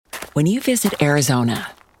When you visit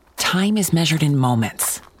Arizona, time is measured in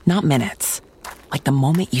moments, not minutes. Like the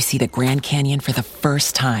moment you see the Grand Canyon for the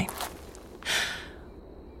first time.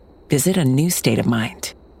 Visit a new state of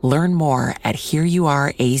mind. Learn more at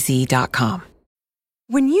hereyouareaz.com.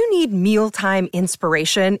 When you need mealtime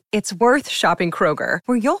inspiration, it's worth shopping Kroger,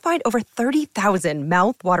 where you'll find over 30,000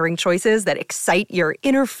 mouth-watering choices that excite your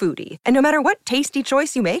inner foodie. And no matter what tasty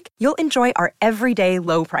choice you make, you'll enjoy our everyday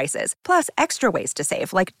low prices, plus extra ways to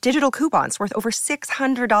save, like digital coupons worth over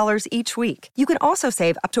 $600 each week. You can also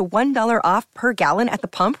save up to $1 off per gallon at the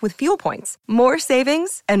pump with fuel points. More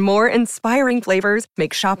savings and more inspiring flavors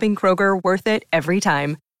make shopping Kroger worth it every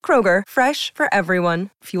time. Kroger, fresh for everyone.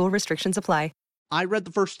 Fuel restrictions apply. I read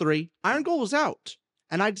the first 3. Iron Gold was out.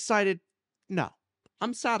 And I decided, no,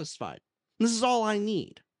 I'm satisfied. This is all I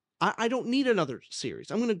need. I don't need another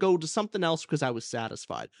series. I'm going to go to something else because I was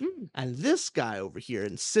satisfied. And this guy over here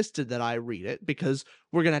insisted that I read it because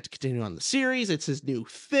we're going to have to continue on the series. It's his new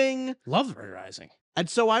thing. Love Red Rising. And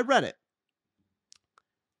so I read it.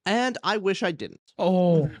 And I wish I didn't.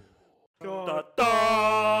 Oh. Da,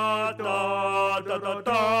 da, da, da, da,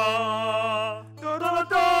 da.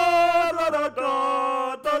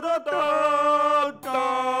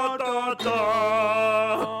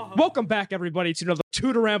 Welcome back, everybody, to another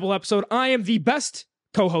To Ramble episode. I am the best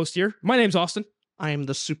co-host here. My name's Austin. I am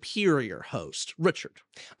the superior host, Richard.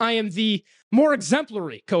 I am the more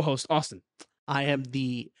exemplary co-host, Austin. I am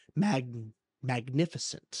the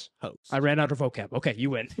magnificent host. I ran out of vocab. Okay,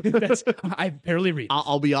 you win. I barely read.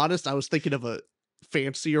 I'll be honest, I was thinking of a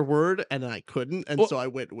fancier word, and I couldn't, and so I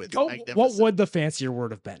went with magnificent. What would the fancier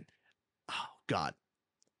word have been? Oh, God.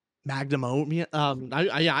 Magnanimous.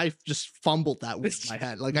 I just fumbled that word in my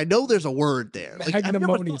head. Like, I know there's a word there. Like,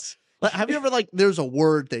 Magnanimous. Have you ever, there's a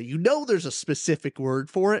word there? You know there's a specific word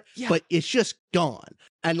for it, but it's just gone.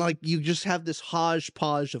 And, you just have this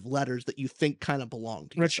hodgepodge of letters that you think kind of belong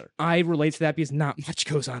to Rich, each other. I relate to that because not much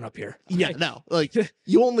goes on up here. Yeah, no.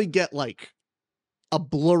 You only get, a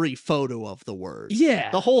blurry photo of the word.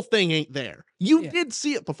 Yeah. The whole thing ain't there. You did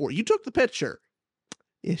see it before. You took the picture.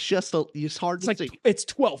 It's just it's hard to see. It's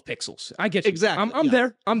 12 pixels. I get you. Exactly.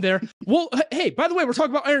 I'm there. Well, hey, by the way, we're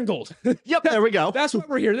talking about Iron Gold. Yep, there we go. That's why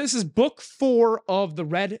we're here. This is book 4 of the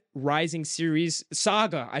Red Rising series,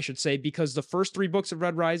 saga, I should say, because the first 3 books of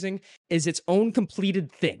Red Rising is its own completed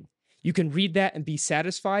thing. You can read that and be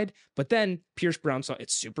satisfied, but then Pierce Brown saw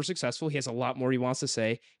it's super successful. He has a lot more he wants to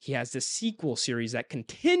say. He has this sequel series that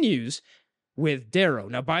continues with Darrow.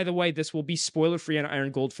 Now, by the way, this will be spoiler-free on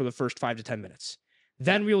Iron Gold for the first 5 to 10 minutes.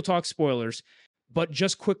 Then we will talk spoilers, but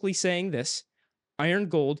just quickly saying this, Iron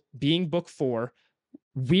Gold being book 4,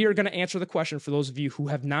 we are going to answer the question for those of you who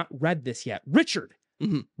have not read this yet. Richard,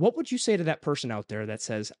 what would you say to that person out there that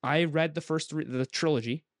says, I read the first 3, the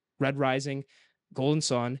trilogy, Red Rising, Golden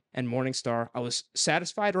Sun, and Morning Star. I was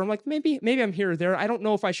satisfied, or I'm like, maybe I'm here or there. I don't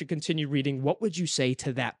know if I should continue reading. What would you say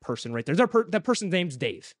to that person right there? That person's name's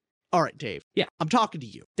Dave. All right, Dave. Yeah. I'm talking to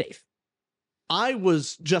you. Dave. I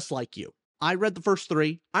was just like you. I read the first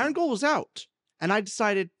 3. Iron Gold was out. And I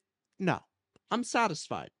decided, no, I'm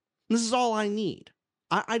satisfied. This is all I need.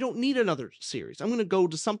 I don't need another series. I'm going to go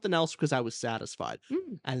to something else because I was satisfied.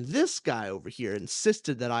 And this guy over here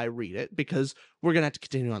insisted that I read it because we're going to have to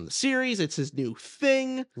continue on the series. It's his new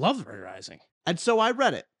thing. Love Red Rising. And so I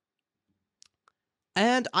read it.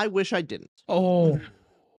 And I wish I didn't. Oh.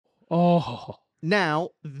 Now,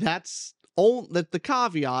 the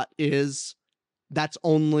caveat is that's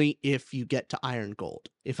only if you get to Iron Gold.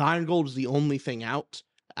 If Iron Gold is the only thing out,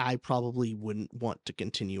 I probably wouldn't want to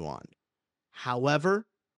continue on. However,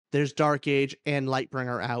 there's Dark Age and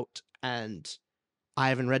Lightbringer out, and I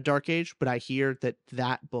haven't read Dark Age, but I hear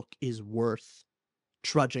that book is worth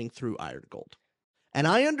trudging through Iron Gold. And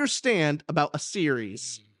I understand about a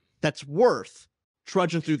series that's worth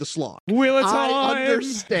trudging through the slog. Wheel of Time! I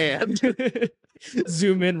understand.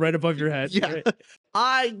 Zoom in right above your head. Yeah, right?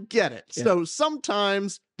 I get it. Yeah. So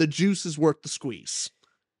sometimes the juice is worth the squeeze.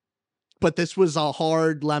 But this was a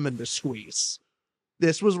hard lemon to squeeze.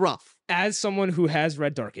 This was rough. As someone who has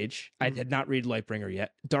read Dark Age, I did not read Lightbringer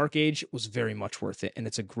yet. Dark Age was very much worth it, and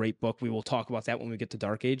it's a great book. We will talk about that when we get to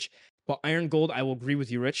Dark Age. But Iron Gold, I will agree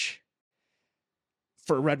with you, Rich.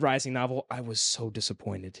 For a Red Rising novel, I was so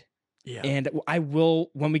disappointed. Yeah. And I will,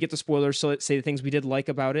 when we get to spoilers, say the things we did like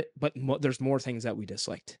about it, but there's more things that we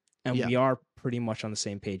disliked. And we are pretty much on the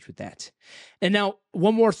same page with that. And now,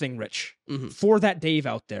 one more thing, Rich. For that Dave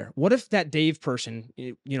out there, what if that Dave person,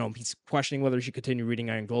 he's questioning whether he should continue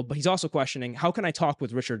reading Iron Gold, but he's also questioning, how can I talk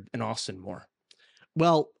with Richard and Austin more?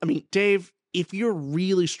 Well, I mean, Dave, if you're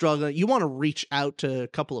really struggling, you want to reach out to a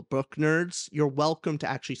couple of book nerds, you're welcome to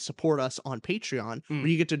actually support us on Patreon, where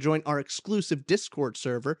you get to join our exclusive Discord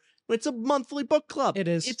server. It's a monthly book club. It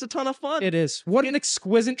is. It's a ton of fun. It is. What an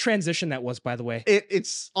exquisite transition that was, by the way.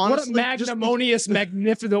 It's honestly what a magnanimous,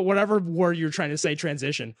 magnificent, whatever word you're trying to say,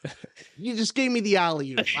 transition. You just gave me the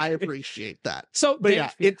alley-oop. I appreciate that. So, but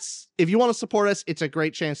yeah, it's if you want to support us, it's a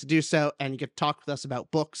great chance to do so, and you get to talk with us about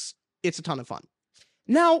books. It's a ton of fun.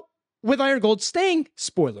 Now, with Iron Gold, staying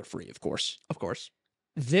spoiler-free, of course. Of course.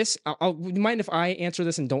 This, you mind if I answer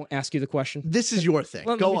this and don't ask you the question? This is your thing.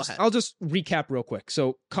 Go ahead. I'll just recap real quick.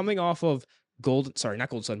 So, coming off of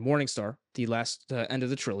Morningstar, the last end of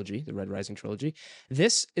the trilogy, the Red Rising trilogy,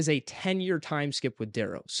 this is a 10-year time skip with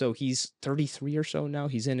Darrow. So, he's 33 or so now.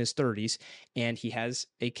 He's in his 30s, and he has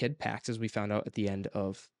a kid, Pax, as we found out at the end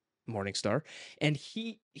of Morningstar. And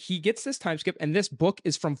he gets this time skip, and this book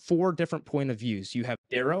is from 4 different point of views. You have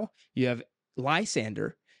Darrow, you have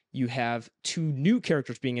Lysander, you have 2 new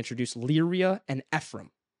characters being introduced, Lyria and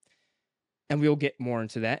Ephraim. And we'll get more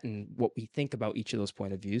into that and what we think about each of those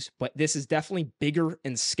point of views. But this is definitely bigger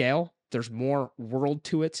in scale. There's more world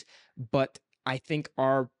to it. But I think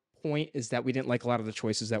our point is that we didn't like a lot of the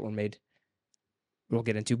choices that were made. We'll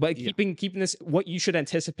get into. But keeping this, what you should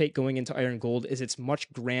anticipate going into Iron Gold is it's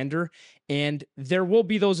much grander. And there will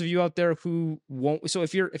be those of you out there who won't. So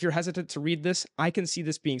if you're hesitant to read this, I can see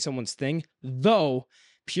this being someone's thing. Though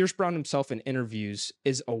Pierce Brown himself in interviews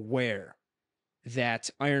is aware that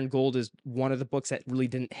Iron Gold is one of the books that really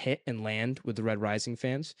didn't hit and land with the Red Rising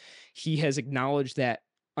fans. He has acknowledged that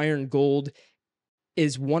Iron Gold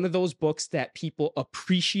is one of those books that people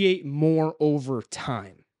appreciate more over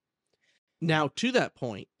time. Now, to that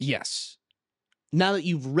point, yes. Now that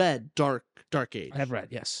you've read Dark Age, I have read,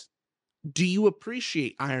 yes. Do you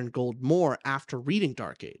appreciate Iron Gold more after reading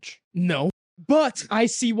Dark Age? No. But I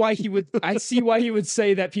see why he would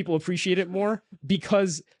say that people appreciate it more,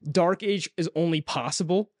 because Dark Age is only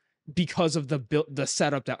possible because of the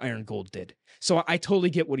setup that Iron Gold did. So I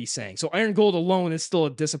totally get what he's saying. So Iron Gold alone is still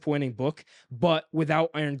a disappointing book, but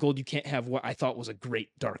without Iron Gold, you can't have what I thought was a great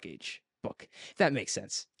Dark Age book. If that makes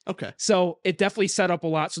sense. Okay. So it definitely set up a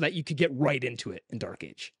lot so that you could get right into it in Dark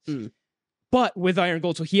Age. Mm. But with Iron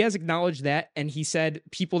Gold, so he has acknowledged that, and he said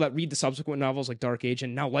people that read the subsequent novels like Dark Age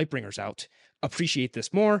and now Lightbringer's out appreciate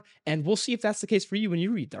this more, and we'll see if that's the case for you when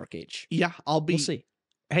you read Dark Age. Yeah, we'll see.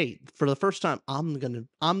 Hey, for the first time, I'm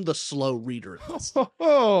the slow reader.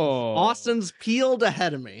 Oh, Austin's peeled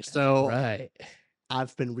ahead of me, so right.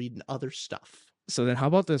 I've been reading other stuff. So then how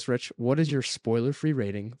about this, Rich? What is your spoiler-free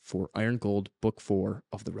rating for Iron Gold Book 4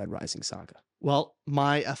 of the Red Rising Saga? Well,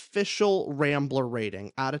 my official Rambler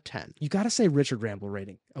rating out of 10. You got to say Richard Ramble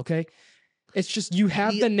rating, okay? It's just you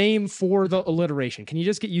have the name for the alliteration. Can you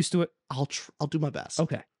just get used to it? I'll do my best.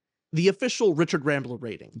 Okay. The official Richard Rambler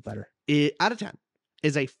rating, better, out of 10,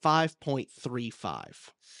 is a 5.35.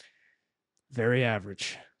 Very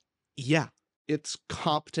average. Yeah, it's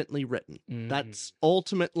competently written. Mm-hmm. That's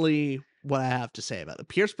ultimately what I have to say about it.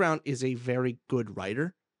 Pierce Brown is a very good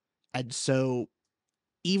writer, and so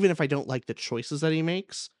even if I don't like the choices that he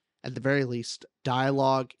makes, at the very least,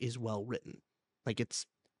 dialogue is well written. Like, it's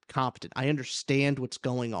competent. I understand what's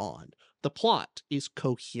going on. The plot is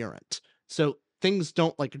coherent. So things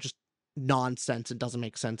don't just nonsense and doesn't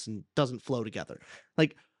make sense and doesn't flow together.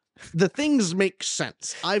 Like, the things make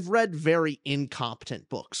sense. I've read very incompetent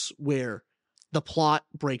books where the plot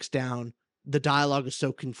breaks down, the dialogue is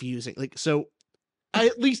so confusing. So I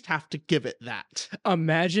at least have to give it that.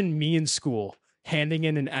 Imagine me in school handing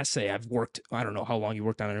in an essay. I've worked, I don't know how long you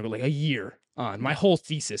worked on it, like a year on my whole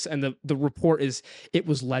thesis. And the report is, it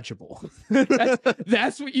was legible.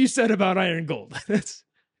 That's what you said about Iron Gold.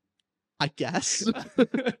 I guess.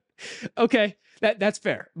 Okay. That's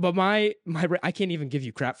fair. But my I can't even give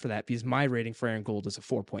you crap for that because my rating for Iron Gold is a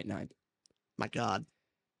 4.9. My God.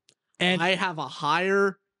 And I have a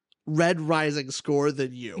higher Red Rising score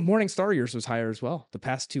than you. Morningstar yours was higher as well. The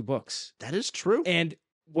past 2 books. That is true. And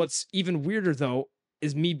what's even weirder though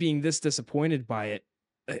is me being this disappointed by it.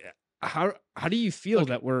 How do you feel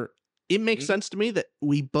that we're? It makes sense to me that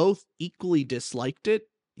we both equally disliked it.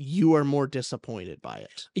 You are more disappointed by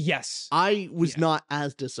it. Yes, I was not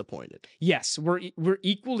as disappointed. Yes, we're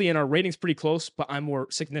equally, and our rating's pretty close, but I'm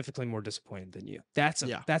significantly more disappointed than you. That's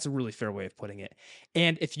a really fair way of putting it.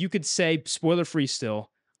 And if you could say, spoiler free still,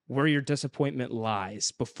 where your disappointment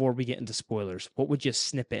lies before we get into spoilers, what would you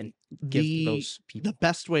snip in and give those people? The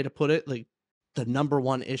best way to put it, like, the number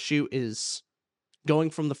one issue is going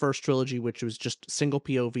from the first trilogy, which was just single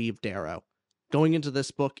POV of Darrow. Going into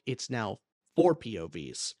this book, it's now 4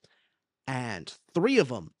 POVs. And 3 of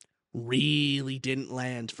them really didn't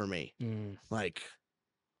land for me. Mm. Like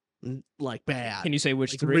bad. Can you say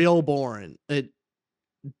which Like, three? real boring.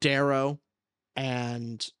 Darrow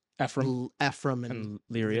and Ephraim and and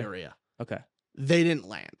Lyria. Okay. They didn't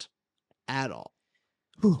land at all.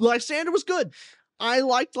 Lysander was good. I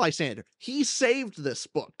liked Lysander. He saved this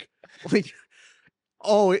book. Like,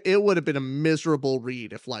 oh, it would have been a miserable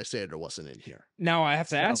read if Lysander wasn't in here. Now I have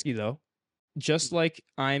to ask you though, just like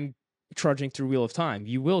I'm trudging through Wheel of Time,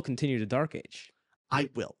 you will continue to Dark Age. I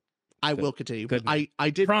will. I will continue. Good But man. I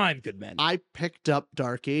did. Prime good men. I picked up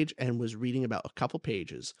Dark Age and was reading about a couple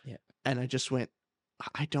pages. Yeah. And I just went,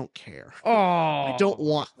 I don't care. Oh, I don't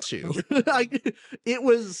want to. It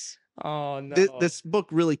was. Oh no. This book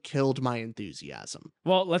really killed my enthusiasm.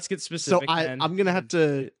 Well, let's get specific. So then. I'm gonna have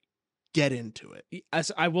to get into it.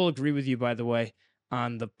 I will agree with you, by the way,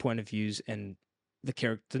 on the point of views and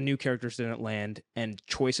the new characters didn't land and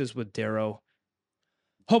choices with Darrow.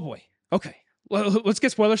 Oh boy. Okay. Well, let's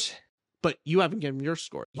get spoilers. But you haven't given your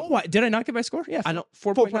score. Oh, did I not get my score? Yeah, I don't.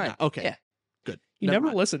 4.9. Okay. Yeah. Good. You never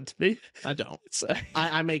mind. listened to me. I don't. It's,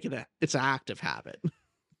 I make it it's an active habit.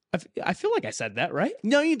 I feel like I said that, right?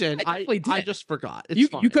 No, you did. I definitely did. I just forgot. It's You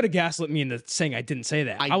fine. could have gaslit me into saying I didn't say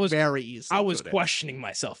that. I was very easy. I was questioning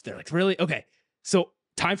myself there. Like, really? Okay. So,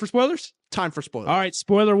 time for spoilers? Time for spoilers. All right,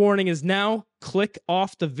 spoiler warning is now. Click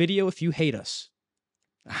off the video if you hate us.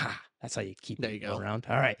 Ah, that's how you keep There it you go. around.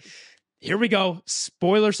 All right. Here we go.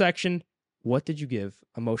 Spoiler section. What did you give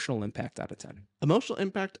emotional impact out of 10? Emotional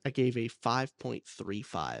impact, I gave a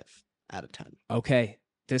 5.35 out of 10. Okay.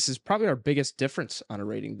 This is probably our biggest difference on a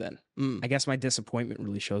rating then. Mm. I guess my disappointment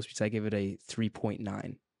really shows because I gave it a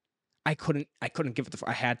 3.9. I couldn't give it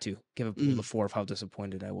I had to give it the 4 of how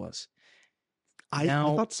disappointed I was. I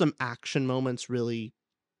thought some action moments really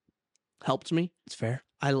helped me. It's fair.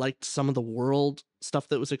 I liked some of the world stuff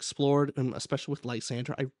that was explored, and especially with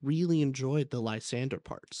Lysander. I really enjoyed the Lysander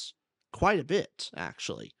parts quite a bit,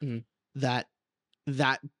 actually. Mhm. That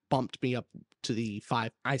bumped me up to the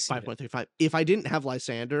 5.35. If I didn't have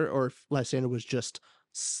Lysander, or if Lysander was just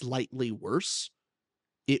slightly worse,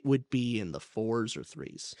 it would be in the 4s or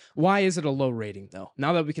 3s. Why is it a low rating though?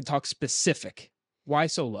 Now that we can talk specific, why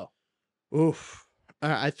so low? Oof.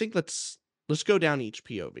 I think let's go down each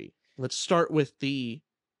POV. Let's start with the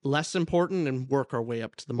less important and work our way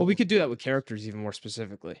up to the Well, we most could do that with characters even more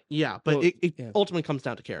specifically. Yeah, but Well, it yeah. ultimately comes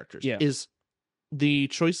down to characters. Yeah. Is the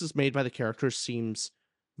choices made by the characters seems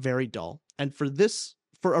very dull. And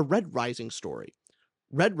for a Red Rising story,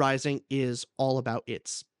 Red Rising is all about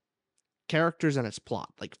its characters and its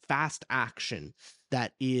plot, like fast action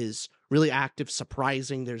that is really active,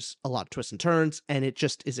 surprising. There's a lot of twists and turns, and it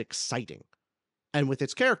just is exciting. And with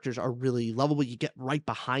its characters are really lovable. You get right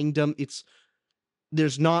behind them.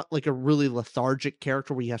 There's not like a really lethargic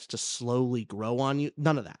character where he has to slowly grow on you.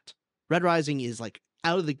 None of that. Red Rising is like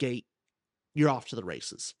out of the gate, you're off to the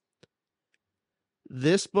races.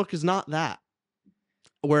 This book is not that.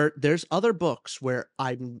 Where there's other books where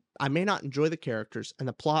I may not enjoy the characters and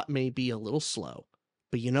the plot may be a little slow,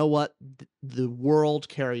 but you know what? The world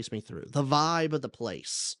carries me through. The vibe of the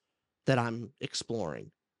place that I'm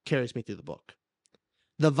exploring carries me through the book.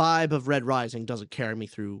 The vibe of Red Rising doesn't carry me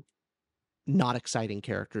through not exciting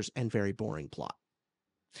characters and very boring plot.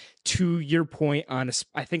 To your point on,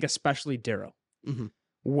 I think especially Darrow, Mhm.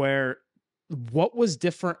 where what was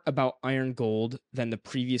different about Iron Gold than the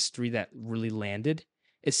previous 3 that really landed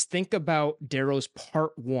is think about Darrow's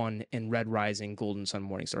part 1 in Red Rising, Golden Sun,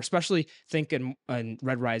 Morningstar, especially think in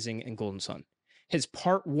Red Rising and Golden Sun. His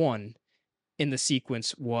part 1 in the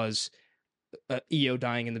sequence was EO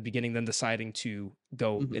dying in the beginning, then deciding to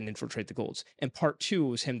go and infiltrate the Golds. And part 2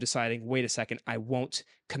 was him deciding, wait a second, I won't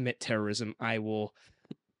commit terrorism. I will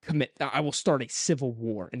start a civil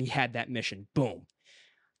war. And he had that mission. Boom.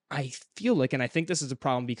 I feel like, and I think this is a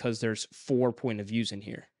problem because there's 4 point of views in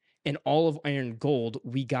here. In all of Iron Gold,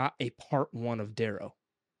 we got a part 1 of Darrow.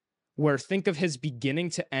 Where think of his beginning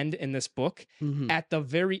to end in this book. At the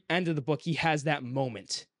very end of the book, he has that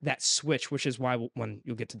moment, that switch, which is why when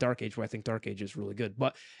you'll get to Dark Age, where I think Dark Age is really good.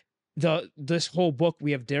 But this whole book,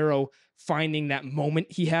 we have Darrow finding that moment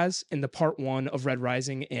he has in the part 1 of Red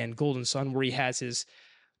Rising and Golden Sun, where he has his,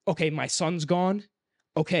 okay, my son's gone.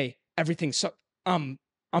 Okay, everything's, I'm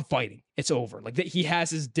fighting. It's over. Like he has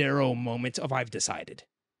his Darrow moment of I've decided.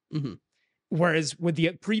 Mm-hmm. Whereas with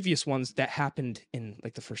the previous ones, that happened in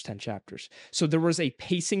like the first 10 chapters. So there was a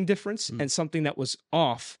pacing difference and something that was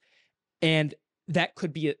off. And that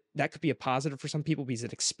could be a positive for some people because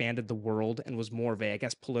it expanded the world and was more of a, I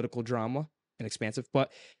guess, political drama and expansive.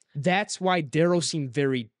 But that's why Darrow seemed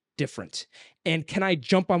very different. And can I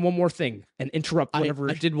jump on one more thing and interrupt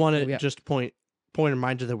whatever? I did want to just point point in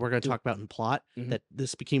mind that we're going to talk about in plot, that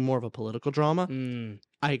this became more of a political drama.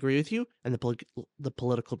 I agree with you, and the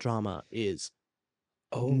political drama is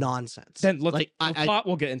nonsense. Then let's like plot.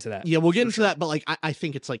 We'll get into that. Yeah, we'll get into that, but like I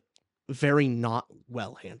think it's like very not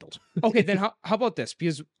well handled. Okay, then how about this?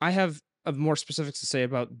 Because I have more specifics to say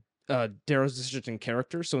about Darrow's decisions and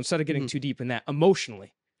character. So instead of getting too deep in that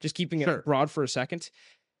emotionally, just keeping it broad for a second,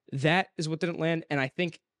 that is what didn't land. And I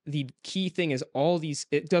think the key thing is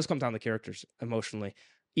it does come down to characters emotionally.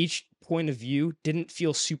 Each point of view didn't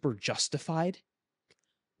feel super justified.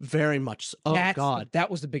 Very much so. Oh, God. That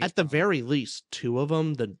was the biggest At the problem. very least, two of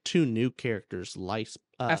them, the two new characters,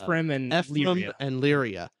 Ephraim and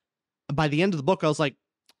Lyria. By the end of the book, I was like,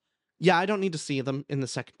 yeah, I don't need to see them in the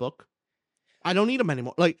second book. I don't need them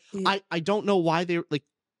anymore. Like, I don't know why they're like,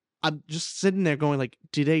 I'm just sitting there going like,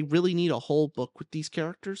 do they really need a whole book with these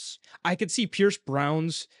characters? I could see Pierce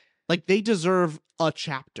Brown's. Like, they deserve a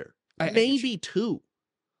chapter. Maybe two.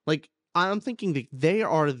 Like, I'm thinking that they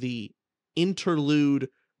are the interlude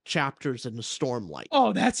chapters in the Stormlight.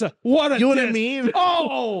 Oh, what a you know what I mean?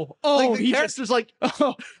 Like the characters like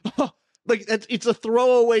like it's a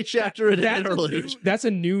throwaway chapter in an interlude. That's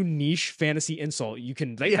a new niche fantasy insult. You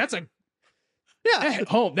can that's a that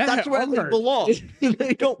home. That's where they belong.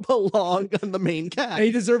 They don't belong on the main cast. They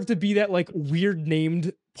deserve to be that like weird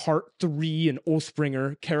named part 3 and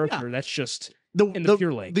Oathbringer character. That's just in the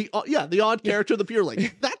Pure Lake. The odd character of the Pure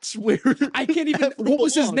Lake. That's where I can't even. What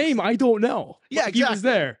was his name? I don't know. Yeah, exactly. He was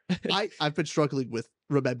there. I've been struggling with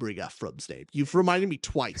remembering Ephraim's name. You've reminded me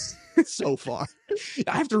twice so far.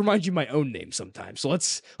 I have to remind you my own name sometimes. So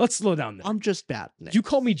let's slow down there. I'm just bad at names. You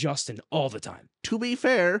call me Justin all the time. To be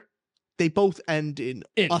fair, they both end in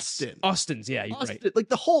Ustin. Ustin's, yeah, you're right. Like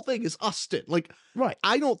the whole thing is Ustin. Like, right.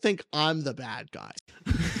 I don't think I'm the bad guy.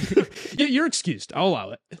 You're excused. I'll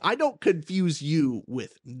allow it. I don't confuse you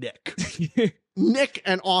with Nick. Nick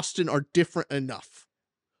and Austin are different enough.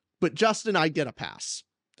 But Justin, I get a pass.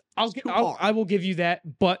 I will give you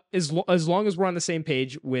that. But as long as we're on the same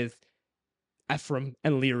page with Ephraim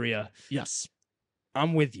and Lyria, yes,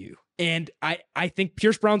 I'm with you. And I think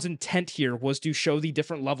Pierce Brown's intent here was to show the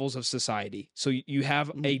different levels of society. So you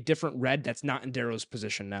have a different red that's not in Darrow's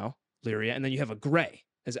position now, Lyria, and then you have a gray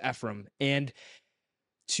as Ephraim. And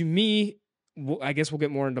to me, I guess we'll get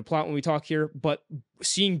more into plot when we talk here, but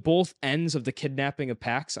seeing both ends of the kidnapping of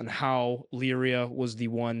Pax and how Lyria was the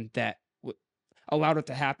one that allowed it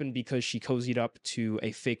to happen because she cozied up to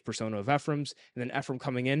a fake persona of Ephraim's, and then Ephraim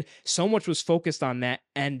coming in, so much was focused on that,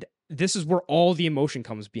 and this is where all the emotion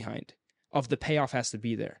comes behind. Of the payoff has to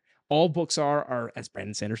be there. All books are, as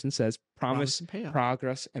Brandon Sanderson says, promise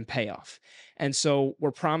progress, and payoff. And so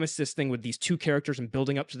we're promised this thing with these two characters and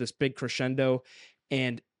building up to this big crescendo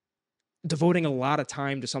and devoting a lot of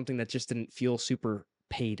time to something that just didn't feel super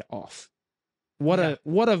paid off. What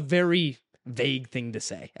a very vague thing to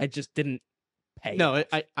say. I just didn't pay. No,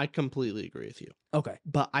 I completely agree with you. Okay.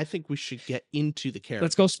 But I think we should get into the characters.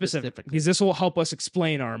 Let's go specific because this will help us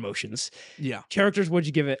explain our emotions. Yeah. Characters, what'd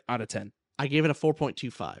you give it out of 10? I gave it a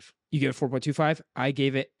 4.25. You gave it 4.25? I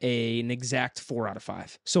gave it an exact 4 out of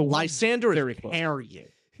 5. So Lysander very is close. Carrying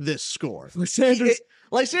this score.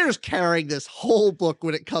 Lysander's carrying this whole book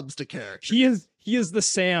when it comes to characters. He is the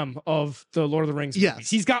Sam of the Lord of the Rings movies. Yes.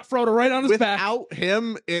 He's got Frodo right on his back. Without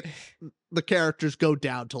him, the characters go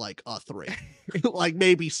down to like a 3. Like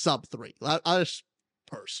maybe sub 3. I just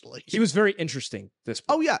personally. He was very interesting this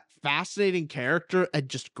book. Oh yeah, fascinating character and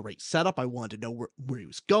just great setup. I wanted to know where he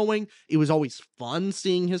was going. It was always fun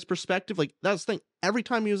seeing his perspective. Like that's the thing. Every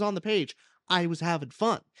time he was on the page, I was having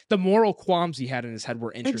fun. The moral qualms he had in his head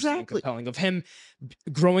were interesting and compelling. Of him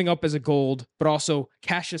growing up as a gold, but also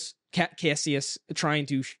Cassius trying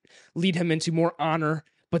to lead him into more honor,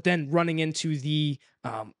 but then running into the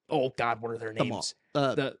what are their names?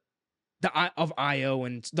 The of Io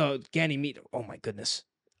and the Ganymede. Oh my goodness,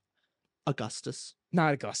 Augustus.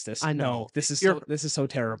 Not Augustus. I know. No, this is so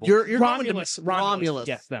terrible. You're Romulus. Romulus.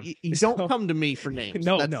 Yes, them. You don't come to me for names.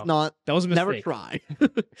 No, That's not. That was a mistake. Never try.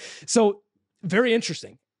 So very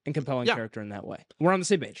interesting and compelling character in that way. We're on the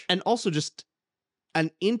same page. And also just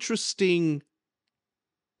an interesting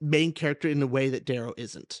main character in a way that Darrow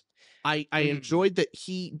isn't. I enjoyed that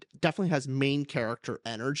he definitely has main character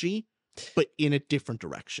energy, but in a different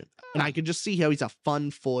direction. And I can just see how he's a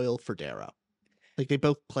fun foil for Darrow. Like they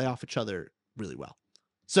both play off each other really well.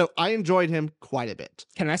 So I enjoyed him quite a bit.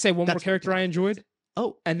 Can I say one more character I enjoyed?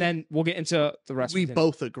 Oh. And then we'll get into the rest. We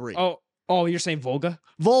both agree. Oh, you're saying Volga?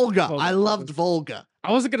 Volga. I loved Volga.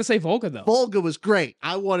 I wasn't going to say Volga, though. Volga was great.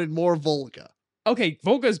 I wanted more Volga. Okay,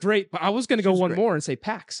 Volga is great, but I was going to go one more and say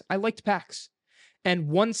Pax. I liked Pax. And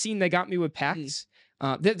one scene that got me with Pax,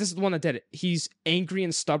 This is the one that did it. He's angry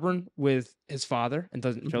and stubborn with his father and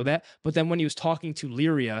doesn't show that. But then when he was talking to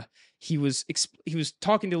Lyria, he was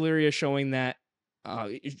talking to Lyria, showing that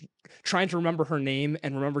trying to remember her name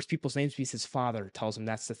and remembers people's names because his father tells him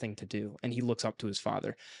that's the thing to do, and he looks up to his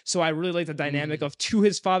father. So I really like the dynamic of, to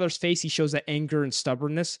his father's face, he shows that anger and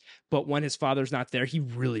stubbornness, but when his father's not there, he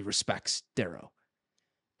really respects Darrow.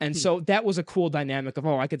 And so that was a cool dynamic of,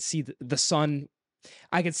 I could see the son,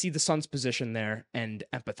 I could see the son's position there and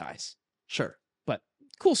empathize. Sure. But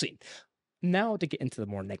cool scene. Now to get into the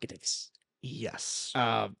more negatives. Yes.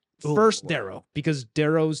 First, Darrow, because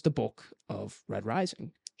Darrow's the bulk of Red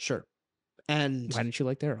Rising. Sure. And why didn't you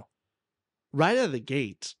like Darrow? Right out of the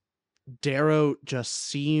gate, Darrow just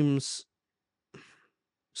seems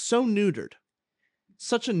so neutered.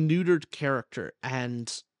 Such a neutered character,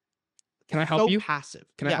 and can I help so you? Passive.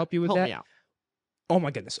 Can I help you with that? Me out. Oh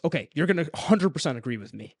my goodness. Okay, you're gonna 100% agree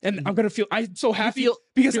with me, and I'm so happy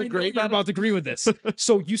because I know you're about to agree with this.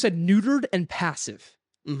 So you said neutered and passive.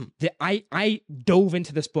 That I dove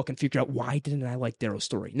into this book and figured out, why didn't I like Darrow's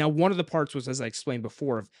story? Now, one of the parts was, as I explained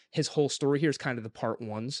before, of his whole story here is kind of the part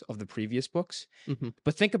ones of the previous books.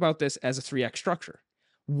 But think about this as a 3-act structure.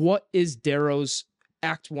 What is Darrow's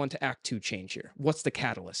Act 1 to Act 2 change here? What's the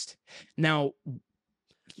catalyst? Now,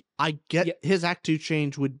 I get his Act 2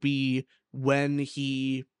 change would be when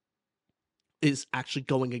he is actually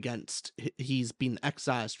going against, he's been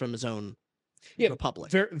excised from his own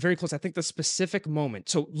Republic. Very, very close. I think the specific moment.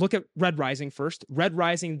 So look at Red Rising first. Red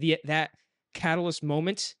Rising, that catalyst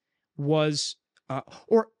moment was,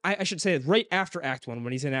 or I should say, right after Act 1,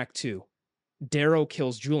 when he's in Act 2, Darrow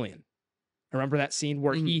kills Julian. Remember that scene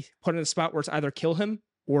where he put in a spot where it's either kill him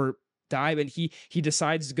or die, and he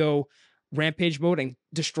decides to go rampage mode and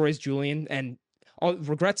destroys Julian, and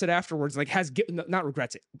regrets it afterwards. Like has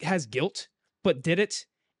guilt, but did it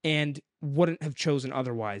and wouldn't have chosen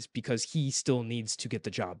otherwise because he still needs to get the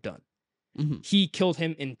job done. He killed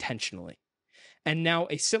him intentionally. And now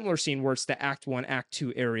a similar scene where it's the Act 1, Act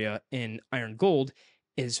 2 area in Iron Gold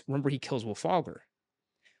is, remember, he kills Wolfalgar.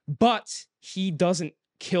 But he doesn't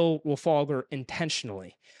kill Wolfalgar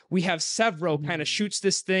intentionally. We have Sevro kind of shoots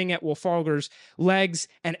this thing at Wolfalgar's legs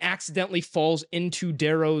and accidentally falls into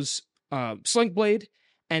Darrow's sling blade.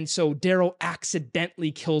 And so Darrow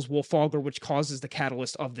accidentally kills Wolfalgar, which causes the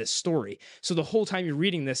catalyst of this story. So the whole time you're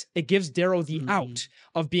reading this, it gives Darrow the out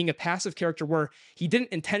of being a passive character where he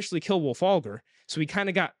didn't intentionally kill Wolfalgar. So he kind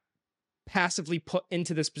of got passively put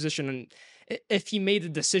into this position. And if he made the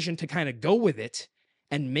decision to kind of go with it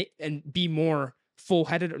and be more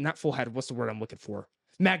full-headed, or not full-headed, what's the word I'm looking for?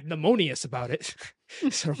 Magnanimous about it.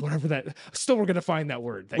 So whatever that, still we're gonna find that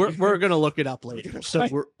word. We're gonna look it up later,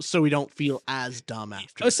 so we don't feel as dumb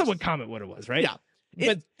after. Someone comment what it was, right?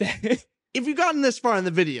 Yeah. If you've gotten this far in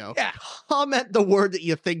the video, comment the word that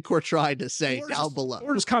you think we're trying to say down below.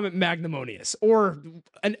 Or just comment magnanimous or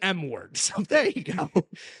an M word. Something. There you go.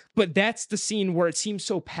 But that's the scene where it seems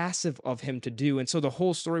so passive of him to do. And so the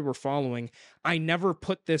whole story we're following, I never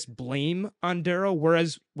put this blame on Darrow,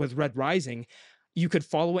 whereas with Red Rising, you could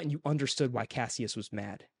follow it and you understood why Cassius was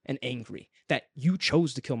mad and angry that you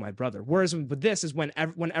chose to kill my brother. Whereas with this is when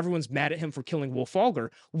everyone's mad at him for killing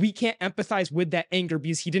Wolfalgar, we can't empathize with that anger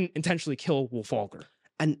because he didn't intentionally kill Wolfalgar.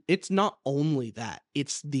 And it's not only that,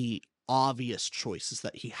 it's the obvious choices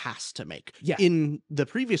that he has to make. Yeah. In the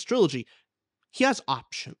previous trilogy, he has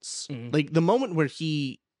options. Like the moment where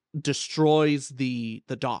he destroys the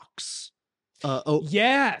docks.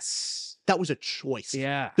 Yes. That was a choice.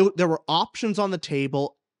 Yeah. There were options on the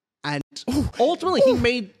table, and ultimately he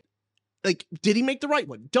made, did he make the right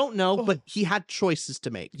one? Don't know, but he had choices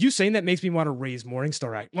to make. You saying that makes me want to raise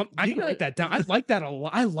Morningstar Act. Well, I can write that down. I like that a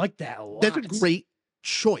lot. That's a great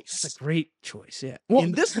choice. That's a great choice, yeah. Well,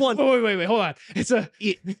 in this one... wait, hold on. It's a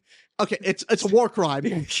a war crime.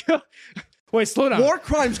 Wait, slow down. War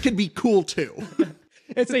crimes can be cool, too.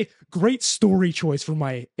 It's a great story choice for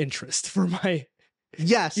my interest, for my...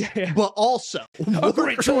 Yes, but also a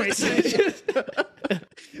great choice.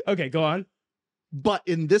 Okay, go on. But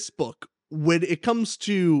in this book, when it comes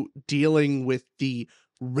to dealing with the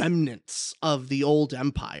remnants of the old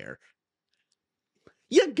empire,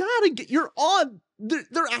 you gotta you're on,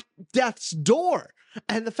 they're at death's door.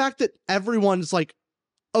 And the fact that everyone's like,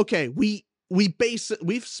 okay, we've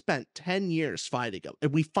spent 10 years fighting them,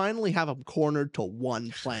 and we finally have them cornered to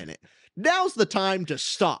one planet. Now's the time to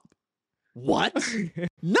stop. What?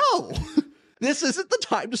 No, this isn't the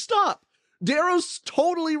time to stop. Darrow's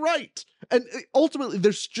totally right. And ultimately,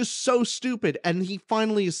 they're just so stupid. And he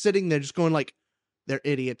finally is sitting there just going like, they're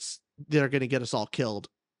idiots. They're going to get us all killed.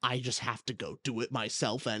 I just have to go do it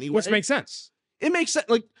myself anyway. Which makes sense. It makes sense.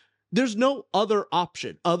 Like, there's no other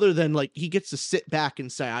option other than like he gets to sit back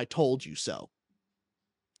and say, I told you so.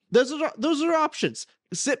 Those are options.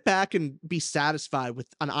 Sit back and be satisfied with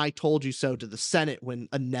an I told you so to the Senate when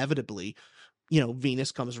inevitably,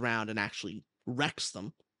 Venus comes around and actually wrecks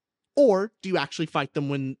them. Or do you actually fight them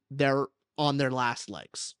when they're on their last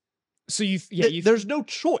legs? So there's no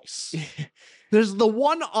choice. There's the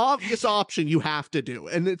one obvious option you have to do,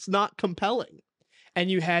 and it's not compelling. And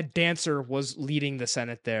you had Dancer was leading the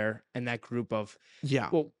Senate there, and that group of... Yeah.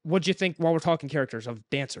 Well, what'd you think, while we're talking characters, of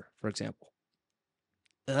Dancer, for example?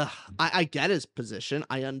 I get his position.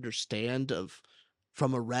 I understand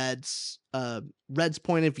from a Red's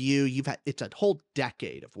point of view, it's a whole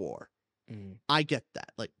decade of war. I get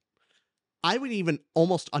that. Like, I would even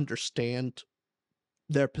almost understand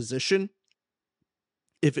their position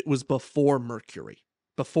if it was before Mercury,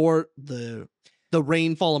 before the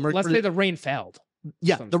rainfall of Mercury. Let's say the rain failed.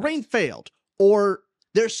 Yeah, the rain failed, or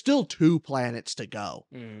there's still 2 planets to go.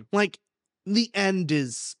 Like, the end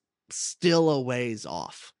is still a ways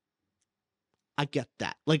off. I get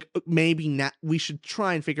that. Like, maybe we should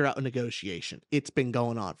try and figure out a negotiation. It's been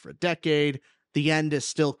going on for a decade. The end is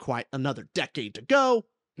still quite another decade to go.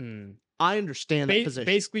 I understand that position.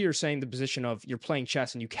 Basically, you're saying the position of you're playing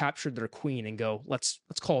chess and you captured their queen and go, let's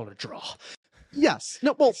call it a draw. Yes.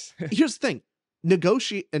 No. Well, here's the thing.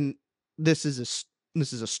 Negotiate, and this is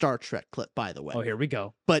a Star Trek clip, by the way. Oh, here we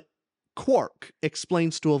go. But Quark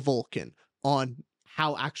explains to a Vulcan on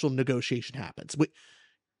how actual negotiation happens.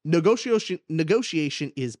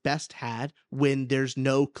 Negotiation is best had when there's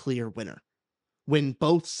no clear winner. When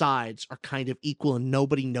both sides are kind of equal and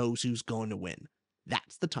nobody knows who's going to win.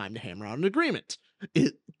 That's the time to hammer out an agreement.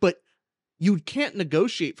 But you can't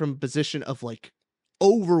negotiate from a position of like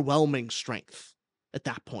overwhelming strength at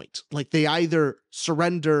that point. Like, they either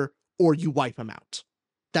surrender or you wipe them out.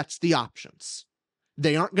 That's the options.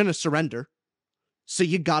 They aren't going to surrender, so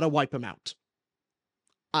you gotta wipe them out.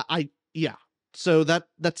 Yeah. So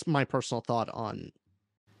that's my personal thought on.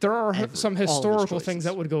 There are some historical things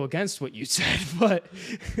that would go against what you said, but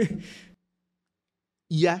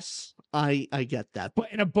yes, I get that.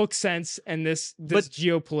 But in a book sense, and this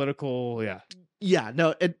geopolitical, yeah,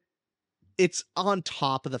 no, it's on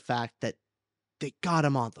top of the fact that they got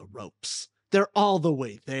him on the ropes. They're all the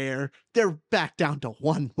way there. They're back down to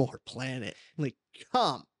 1 more planet. Like,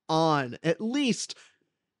 come on, at least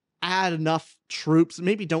add enough troops.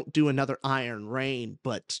 Maybe don't do another Iron Rain,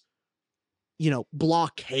 but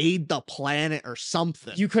blockade the planet or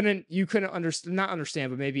something. You couldn't not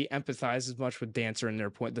understand, but maybe empathize as much with Dancer and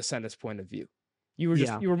the Senate's point of view. You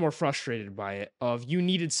were more frustrated by it. You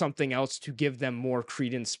needed something else to give them more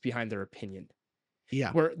credence behind their opinion.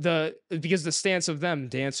 Yeah. Because the stance of them,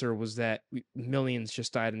 Dancer, was that millions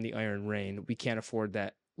just died in the Iron Rain. We can't afford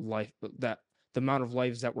that life, that the amount of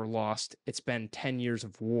lives that were lost. It's been 10 years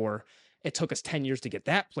of war. It took us 10 years to get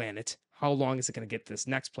that planet. How long is it going to get this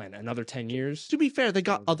next planet? Another 10 years? To be fair, they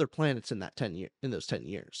got other planets in those 10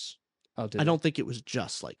 years. I don't think it was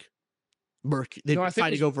just like Mercury. They've been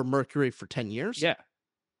fighting over Mercury for 10 years. Yeah.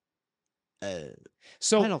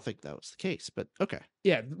 So I don't think that was the case, but okay.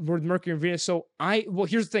 Yeah, with Mercury and Venus. So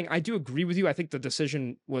here's the thing. I do agree with you. I think the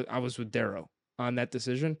decision I was with Darrow on that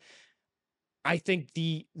decision. I think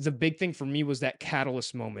the big thing for me was that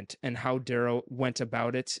catalyst moment and how Darrow went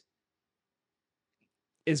about it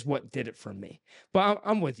is what did it for me. But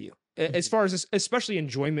I'm with you. As far as especially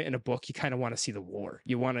enjoyment in a book, you kind of want to see the war.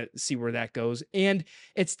 You want to see where that goes. And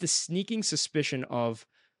it's the sneaking suspicion of,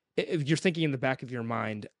 if you're thinking in the back of your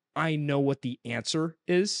mind, I know what the answer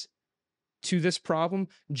is to this problem.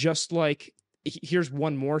 Just like, here's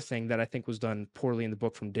one more thing that I think was done poorly in the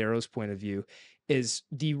book from Darrow's point of view, is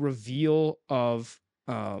the reveal of,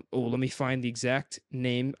 let me find the exact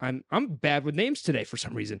name. I'm bad with names today for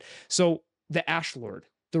some reason. So the Ash Lord.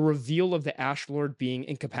 The reveal of the Ash Lord being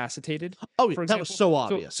incapacitated. Oh, yeah, that was so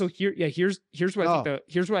obvious. So here's what I think.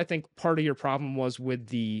 Here's what I think part of your problem was with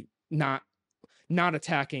the not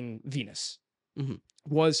attacking Venus. Mm-hmm.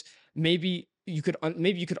 Was maybe you could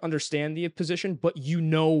understand the position, but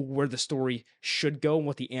where the story should go and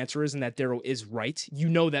what the answer is, and that Darrow is right.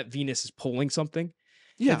 That Venus is pulling something.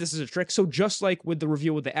 Yeah, this is a trick. So just like with the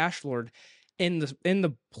reveal with the Ash Lord, in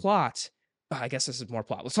the plot. I guess this is more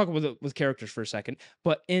plot. Let's talk with characters for a second.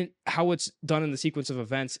 But in how it's done in the sequence of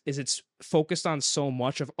events is it's focused on so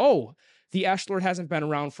much of, the Ash Lord hasn't been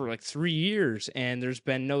around for like 3 years and there's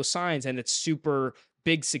been no signs and it's super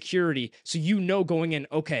big security. So going in,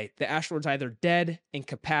 okay, the Ash Lord's either dead,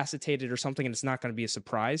 incapacitated or something, and it's not going to be a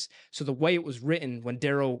surprise. So the way it was written when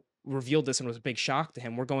Darrow revealed this and it was a big shock to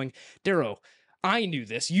him, we're going, Darrow, I knew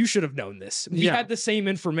this. You should have known this. We had the same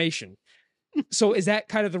information. So is that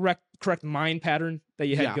kind of the correct mind pattern that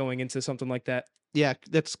you had Yeah. going into something like that? Yeah,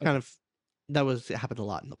 that's kind of it happened a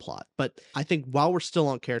lot in the plot. But I think while we're still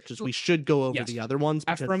on characters, we should go over Yes. the other ones.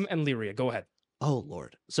 because- Ephraim and Lyria, go ahead. Oh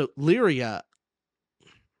Lord. So Lyria,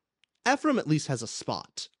 Ephraim at least has a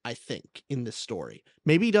spot, I think, in this story.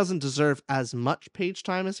 Maybe he doesn't deserve as much page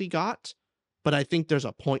time as he got, but I think there's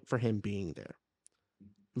a point for him being there.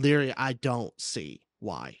 Lyria, I don't see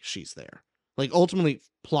why she's there. Like, ultimately,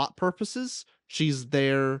 plot purposes, she's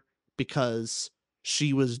there because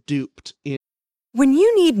she was duped in. When you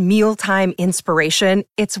need mealtime inspiration,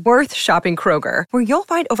 it's worth shopping Kroger, where you'll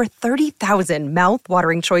find over 30,000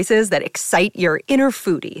 mouth-watering choices that excite your inner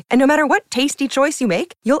foodie. And no matter what tasty choice you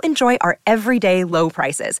make, you'll enjoy our everyday low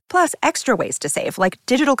prices, plus extra ways to save, like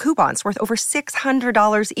digital coupons worth over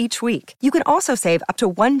 $600 each week. You can also save up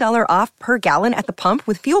to $1 off per gallon at the pump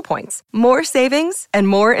with fuel points. More savings and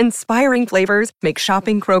more inspiring flavors make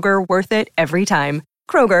shopping Kroger worth it every time.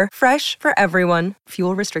 Kroger, fresh for everyone.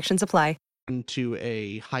 Fuel restrictions apply. Into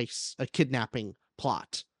a heist, a kidnapping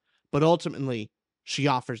plot, but ultimately she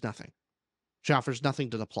offers nothing. She offers nothing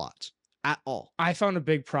to the plot at all. I found a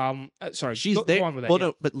big problem. Sorry, She's there. Go on with that. Well, yeah.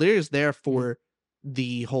 no, but Lyria's there for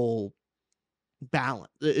the whole balance.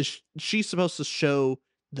 She's supposed to show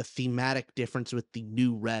the thematic difference with the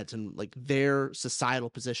new Reds and like their societal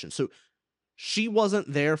position. So she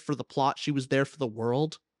wasn't there for the plot. She was there for the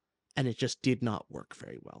world, and it just did not work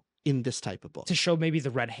very well in this type of book. To show maybe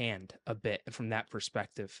the red hand a bit from that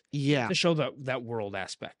perspective. Yeah. To show that world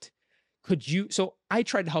aspect. Could you? So I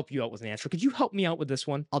tried to help you out with an answer. Could you help me out with this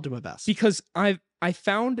one? I'll do my best. Because I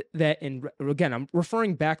found that again, I'm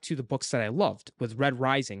referring back to the books that I loved with Red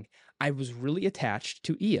Rising. I was really attached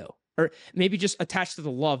to Io, or maybe just attached to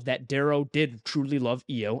the love that Darrow did truly love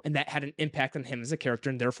Io, and that had an impact on him as a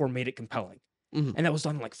character, and therefore made it compelling. Mhm. And that was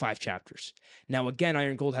done in like 5 chapters. Now, again,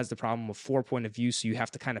 Iron Gold has the problem of 4 point of view, so you have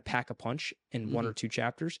to kind of pack a punch in 1 or 2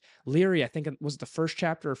 chapters. Lyria, I think it was the first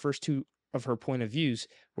chapter or first 2 of her point of views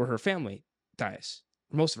where her family dies.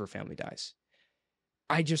 Most of her family dies.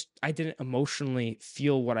 I didn't emotionally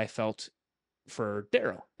feel what I felt for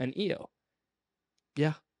Darrow and Io.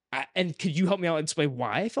 Yeah. And could you help me out and explain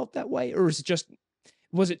why I felt that way? Or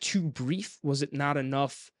was it too brief? Was it not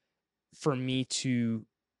enough for me to...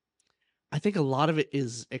 I think a lot of it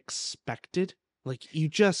is expected. Like, you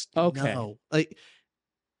just know. Like,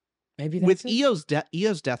 maybe that's with it?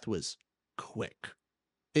 Eo's death was quick.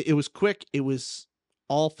 It was quick. It was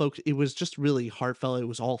all focused. It was just really heartfelt. It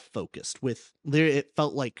was all focused. With Lyria, it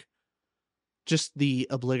felt like just the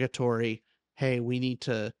obligatory, hey, we need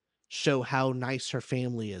to show how nice her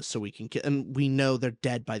family is so we can get, and we know they're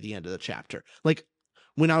dead by the end of the chapter. Like,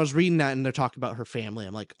 when I was reading that and they're talking about her family,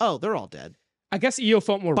 I'm like, oh, they're all dead. I guess Io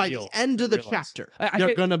felt more By real. the end of the realize. chapter, I they're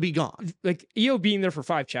get- gonna be gone. Like, Io being there for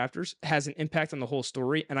 5 chapters has an impact on the whole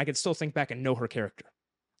story, and I could still think back and know her character.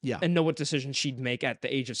 Yeah. And know what decisions she'd make at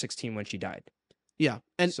the age of 16 when she died. Yeah,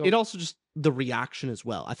 and So- it also just the reaction as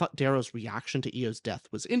well. I thought Darrow's reaction to Eo's death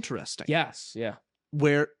was interesting. Yes, yeah.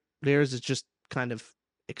 Where theirs is just kind of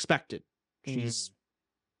expected. She's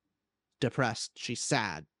depressed, she's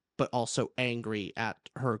sad, but also angry at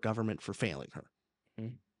her government for failing her.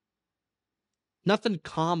 Mhm. Nothing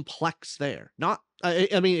complex there. Not,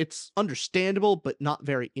 I mean, it's understandable, but not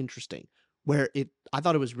very interesting. Where I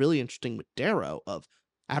thought it was really interesting with Darrow of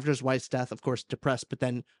after his wife's death, of course, depressed, but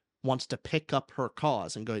then wants to pick up her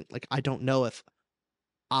cause and going like, I don't know if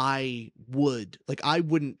I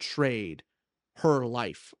wouldn't trade her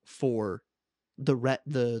life for the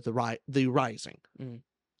rising,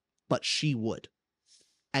 but she would,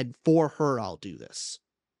 and for her I'll do this.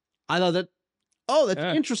 I thought that. Oh, that's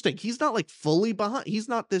Yeah. interesting. He's not like fully behind. He's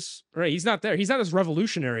not this. Right, he's not there. He's not as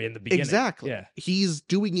revolutionary in the beginning. Exactly. Yeah. He's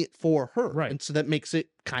doing it for her. Right. And so that makes it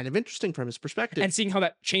kind of interesting from his perspective. And seeing how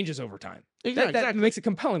that changes over time. Yeah, That exactly. makes it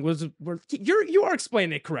compelling. You are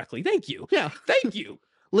explaining it correctly. Thank you. Yeah. Thank you.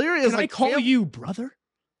 Lyria is Can I like call you brother?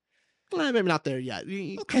 Well, maybe not there yet.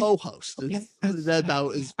 Co-host. Okay. Is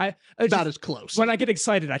about as close. When I get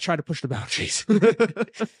excited, I try to push the boundaries.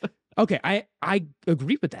 Okay, I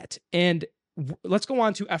agree with that. And let's go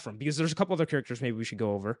on to Ephraim, because there's a couple other characters maybe we should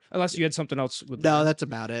go over. Unless you had something else with No, that's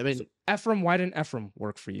about it. I mean, Ephraim, why didn't Ephraim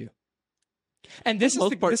work for you? And this For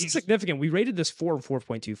the most part, is significant. We rated this 4 and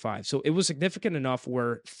 4.25. So it was significant enough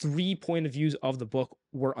where 3 point of views of the book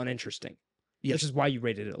were uninteresting. Yes. Which is why you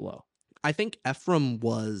rated it low. I think Ephraim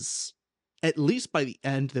was, at least by the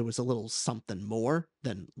end, there was a little something more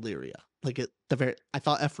than Lyria. Like I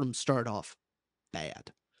thought Ephraim started off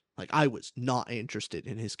bad. Like, I was not interested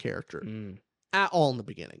in his character at all in the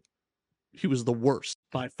beginning. He was the worst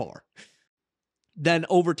by far. Then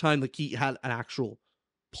over time, like, he had an actual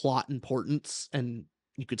plot importance, and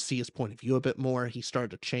you could see his point of view a bit more. He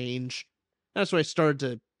started to change. That's why I started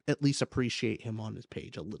to at least appreciate him on his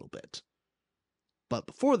page a little bit. But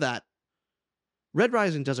before that, Red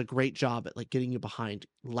Rising does a great job at like getting you behind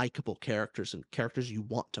likable characters and characters you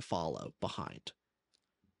want to follow behind.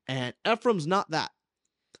 And Ephraim's not that.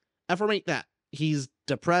 Ephraim ain't that. He's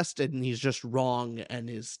depressed and he's just wrong and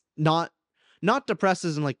is not depressed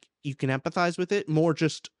as in like you can empathize with it, more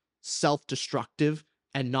just self-destructive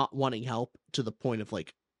and not wanting help to the point of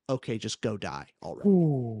like, okay, just go die already.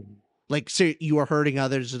 Ooh. Like, so you are hurting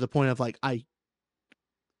others to the point of like, I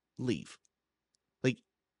leave. Like,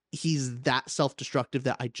 he's that self-destructive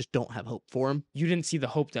that I just don't have hope for him. You didn't see the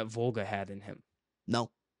hope that Volga had in him.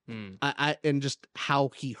 No. Mm. I and just how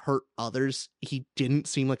he hurt others, he didn't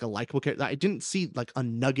seem like a likable character. I didn't see like a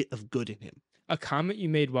nugget of good in him. A comment you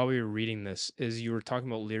made while we were reading this is you were talking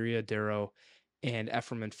about Lyria, Darrow, and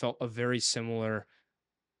Ephraim and felt a very similar,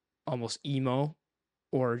 almost emo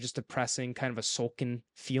or just depressing, kind of a sulking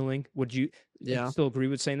feeling. Would you still agree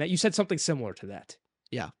with saying that? You said something similar to that.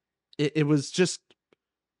 Yeah. It was just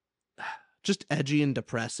edgy and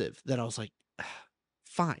depressive that I was like,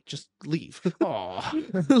 fine, just leave. Aw.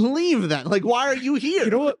 Leave then. Like, why are you here?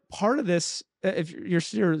 You know what? Part of this, if you're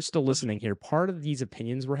still listening here, part of these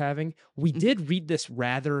opinions we're having, we did read this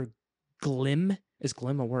rather glim. Is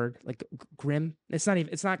glim a word? Like grim? It's not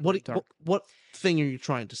even, it's not dark. What thing are you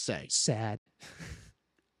trying to say? Sad.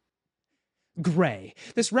 Gray.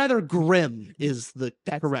 This rather Grim is the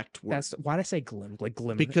correct word. Why did I say glim? Like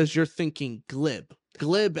glim? Because you're thinking glib.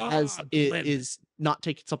 Glib as it glib. is not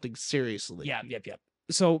taking something seriously. Yeah.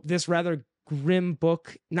 So this rather grim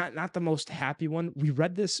book, not the most happy one. We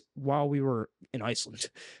read this while we were in Iceland.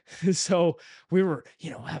 So we were,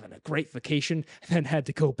 having a great vacation and then had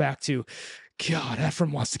to go back to, God,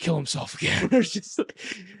 Ephraim wants to kill himself again.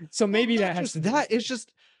 So maybe that has to that is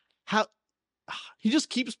just how he just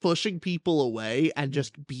keeps pushing people away and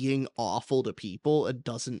just being awful to people and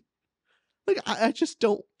doesn't like I just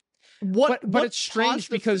don't but it's strange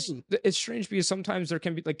because sometimes there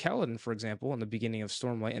can be like Kaladin, for example, in the beginning of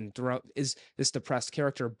Stormlight and throughout is this depressed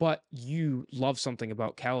character, but you love something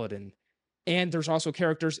about Kaladin. And there's also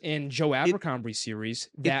characters in Joe Abercrombie's series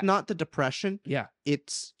that it's not the depression. Yeah.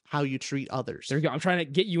 It's how you treat others. There you go. I'm trying to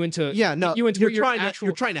get you into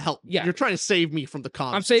you're trying to help. Yeah. You're trying to save me from the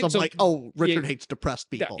comments. I'm saying like, oh, Richard hates depressed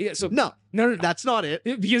people. Yeah, so no, that's not it.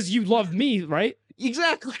 Because you love me, right?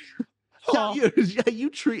 Exactly. Oh. You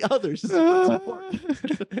treat others.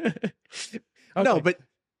 Okay. No, but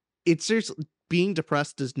it's seriously, being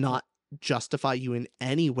depressed does not justify you in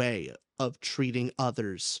any way of treating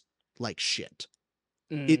others like shit.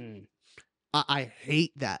 I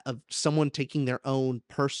hate that of someone taking their own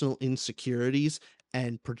personal insecurities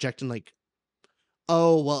and projecting like,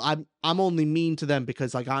 oh, well, I'm only mean to them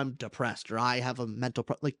because like I'm depressed or I have a mental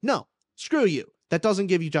like, no, screw you. That doesn't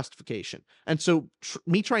give you justification. And so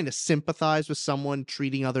me trying to sympathize with someone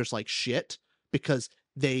treating others like shit because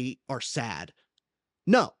they are sad.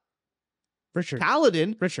 No.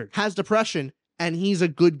 Kaladin has depression and he's a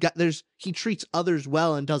good guy. He treats others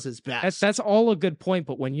well and does his best. That's all a good point,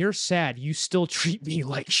 but when you're sad, you still treat me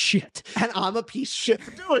like shit. And I'm a piece of shit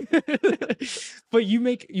for doing it. But you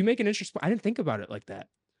make an interesting. I didn't think about it like that.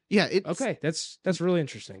 Yeah. Okay. That's really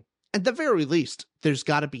interesting. At the very least, there's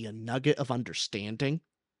got to be a nugget of understanding,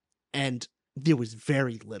 and there was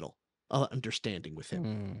very little understanding with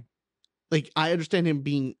him. Like, I understand him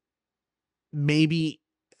being maybe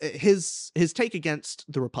his take against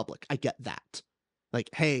the Republic. I get that. Like,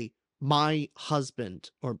 hey, my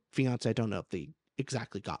husband or fiance, I don't know if they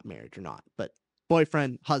exactly got married or not, but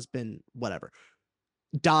boyfriend, husband, whatever,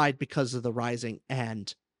 died because of the Rising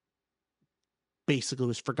and basically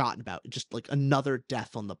was forgotten about. Just like another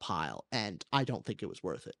death on the pile, and I don't think it was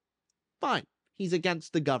worth it. Fine, he's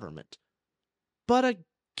against the government, but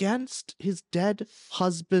against his dead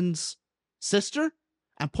husband's sister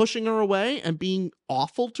and pushing her away and being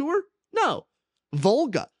awful to her? No.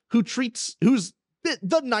 Volga, who's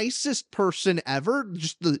the nicest person ever,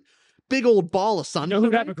 just the big old ball of sun. You know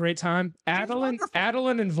who'd have a great time? Adolin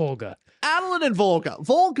and Volga. Adolin and Volga.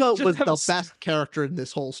 Volga was the best character in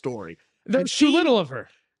this whole story. There was too little of her.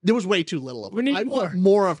 There was way too little of her. I want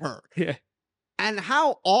more of her. Yeah. And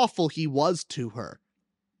how awful he was to her.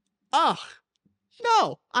 Ugh.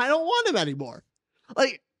 No, I don't want him anymore.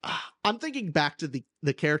 Like, I'm thinking back to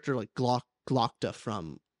the character like Glokta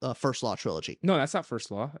from First Law Trilogy. No, that's not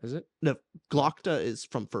First Law, is it? No, Glokta is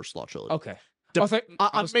from First Law Trilogy. Okay.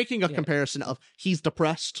 I'm making a comparison of he's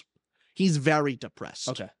depressed. He's very depressed.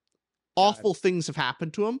 Okay. Awful things have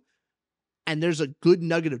happened to him. And there's a good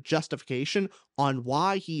nugget of justification on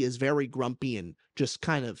why he is very grumpy and just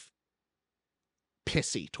kind of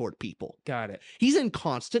pissy toward people. Got it. He's in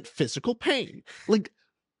constant physical pain, like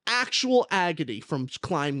actual agony from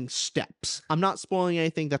climbing steps. I'm not spoiling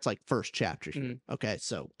anything. That's like first chapter here. Okay,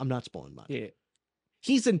 so I'm not spoiling much. Yeah.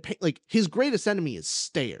 He's in pain. Like his greatest enemy is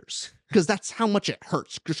stairs because that's how much it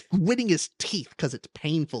hurts. Just gritting his teeth because it's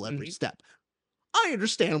painful every step. I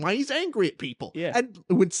understand why he's angry at people. Yeah. And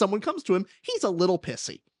when someone comes to him, he's a little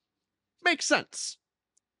pissy. Makes sense.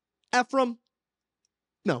 Ephraim,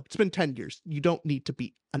 no, it's been 10 years. You don't need to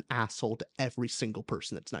be an asshole to every single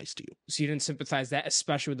person that's nice to you. So you didn't sympathize that,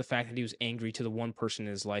 especially with the fact that he was angry to the one person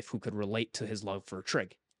in his life who could relate to his love for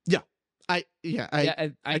Trig. Yeah. I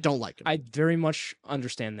don't like him. I very much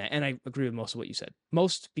understand that, and I agree with most of what you said.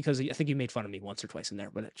 Most because I think you made fun of me once or twice in there,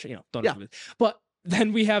 but don't agree with it. But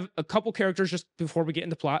then we have a couple characters just before we get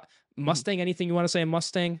into plot. Mustang, anything you want to say on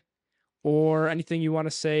Mustang? Or anything you want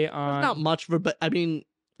to say on... Not much, but I mean...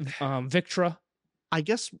 Victra? I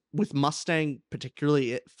guess with Mustang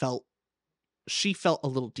particularly, she felt a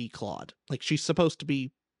little declawed. Like she's supposed to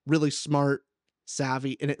be really smart,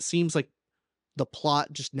 savvy, and it seems like the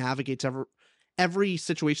plot just navigates every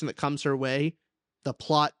situation that comes her way. The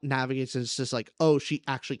plot navigates and it's just like, oh, she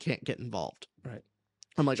actually can't get involved. Right.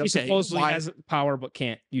 I'm like, she okay, supposedly has power but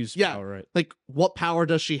can't use power, right? Like, what power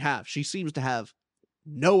does she have? She seems to have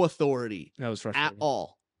no authority that was frustrating. At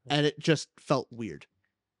all. And it just felt weird.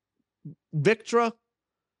 Victra,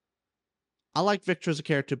 I like Victra as a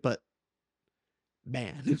character, but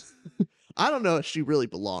man, I don't know if she really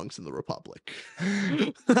belongs in the Republic.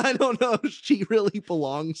 I don't know if she really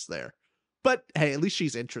belongs there. But hey, at least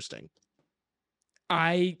she's interesting.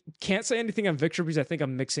 I can't say anything on Victra because I think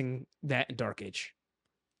I'm mixing that and Dark Age.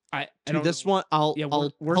 I don't this know. one, I'll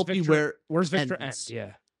help Victra, you where's Victra ends. end?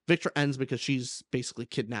 Yeah. Victra ends because she's basically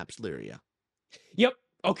kidnaps Lyria. Yep.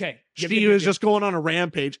 Okay. She was just going on a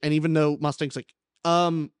rampage, and even though Mustang's like,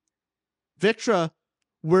 Victra,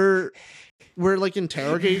 we're like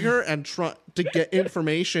interrogating her and try to get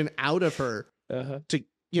information out of her to,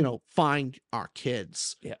 find our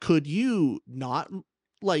kids. Yeah. Could you not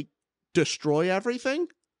like destroy everything?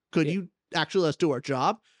 Could you actually let's do our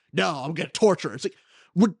job? No, I'm gonna torture her. It's like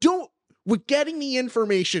we're getting the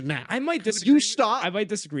information now. I might disagree. You stop. I might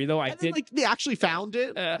disagree though. They actually found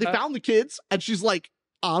it. They found the kids, and she's like,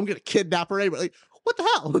 oh, I'm gonna kidnap her anyway. Like, what the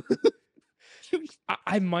hell?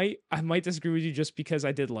 I might disagree with you just because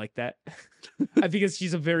I did like that. Because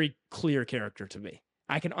she's a very clear character to me.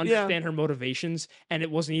 I can understand her motivations, and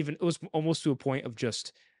it was almost to a point of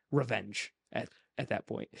just revenge at that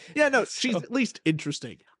point. Yeah, no, she's at least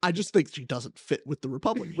interesting. I just think she doesn't fit with the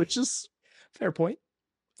Republic, which is fair point.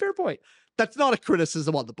 Fair point. That's not a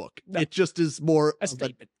criticism on the book. No. It just is more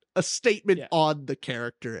a statement on the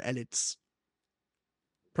character, and it's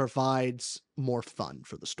provides more fun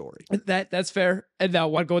for the story. That's fair. And now,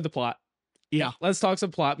 want to go with the plot? Yeah. Let's talk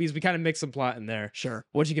some plot because we kind of mixed some plot in there. Sure.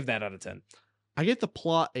 What'd you give that out of 10? I give the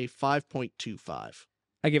plot a 5.25.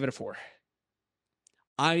 I give it a 4.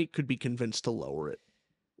 I could be convinced to lower it,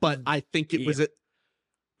 but I think it was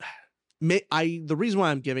the reason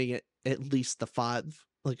why I'm giving it at least the 5,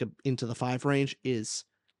 like into the 5 range, is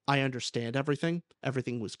I understand everything.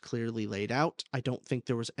 Everything was clearly laid out. I don't think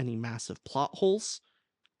there was any massive plot holes.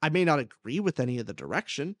 I may not agree with any of the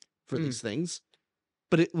direction for these things,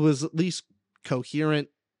 but it was at least coherent.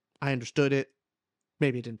 I understood it.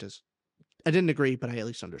 Maybe I didn't agree, but I at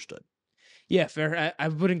least understood. Yeah, fair. I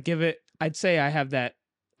wouldn't give it. I'd say I have that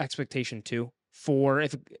expectation too. 4,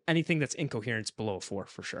 if anything that's incoherent, it's below 4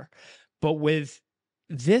 for sure. But with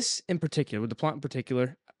this in particular, with the plot in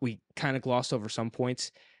particular, we kind of glossed over some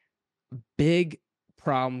points. Big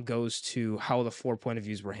problem goes to how the 4 point of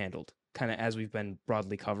views were handled, kind of as we've been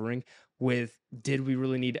broadly covering, with did we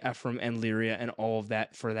really need Ephraim and Lyria and all of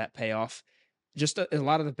that for that payoff? Just a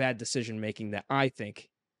lot of the bad decision making that I think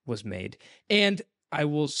was made. And I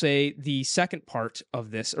will say the second part of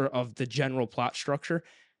this, or of the general plot structure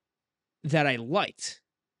that I liked,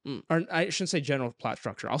 or I shouldn't say general plot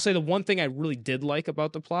structure. I'll say the one thing I really did like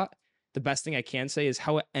about the plot, the best thing I can say, is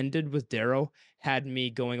how it ended with Darrow had me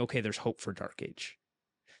going, okay, there's hope for Dark Age.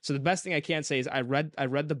 So the best thing I can say is I read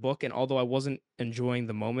the book, and although I wasn't enjoying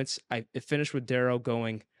the moments, it finished with Darrow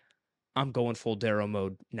going, I'm going full Darrow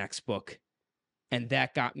mode next book. And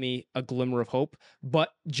that got me a glimmer of hope.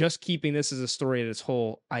 But just keeping this as a story at its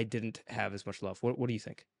whole, I didn't have as much love. What do you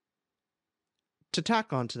think? To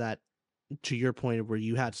tack on to that, to your point where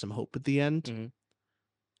you had some hope at the end,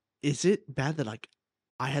 is it bad that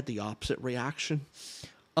I had the opposite reaction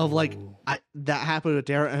of that happened with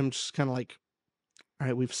Darrow, and I'm just kind of like, all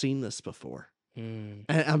right, we've seen this before. And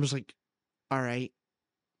I'm just like, all right.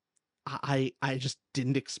 I just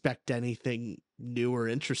didn't expect anything new or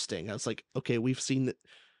interesting. I was like, okay, we've seen that.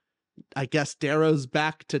 I guess Darrow's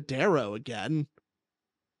back to Darrow again.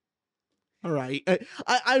 All right.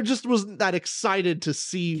 I just wasn't that excited to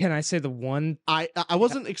see. Can I say the one? I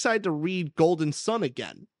wasn't excited to read Golden Sun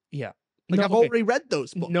again. Yeah. Like, No, I've okay. already read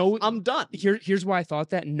those books. No, I'm done. Here's why I thought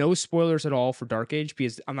that. No spoilers at all for Dark Age,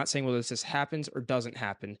 because I'm not saying whether this happens or doesn't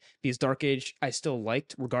happen, because Dark Age I still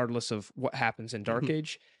liked, regardless of what happens in Dark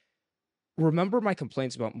Age. Remember my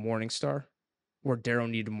complaints about Morningstar, where Darrow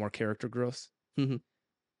needed more character growth?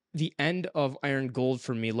 The end of Iron Gold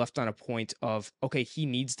for me left on a point of, okay, he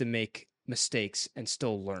needs to make mistakes and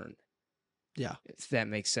still learn. Yeah. If that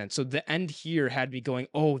makes sense. So the end here had me going,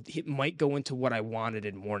 oh, it might go into what I wanted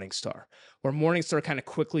in Morningstar, where Morningstar kind of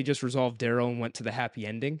quickly just resolved Darrow and went to the happy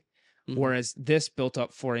ending, whereas this built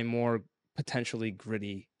up for a more potentially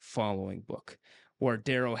gritty following book, where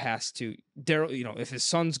Darrow, if his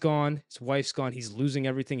son's gone, his wife's gone, he's losing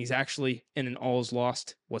everything, he's actually in an all is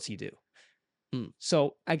lost, what's he do?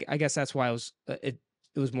 So I guess that's why it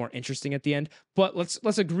was more interesting at the end. But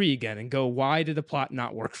let's agree again and go, why did the plot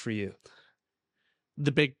not work for you?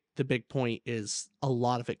 The big point is a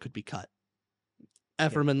lot of it could be cut.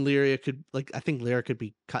 Ephraim and Lyria I think Lyria could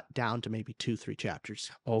be cut down to maybe 2-3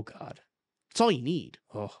 chapters. Oh God. That's all you need.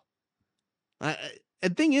 Oh. The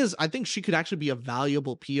thing is, I think she could actually be a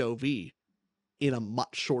valuable POV in a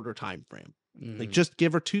much shorter time frame. Like, just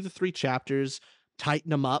give her 2 to 3 chapters,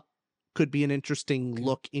 tighten them up. Could be an interesting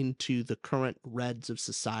look into the current Reds of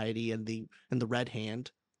society and the Red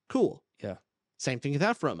Hand. Cool. Yeah. Same thing with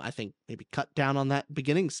Ephraim. I think maybe cut down on that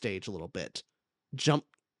beginning stage a little bit. Jump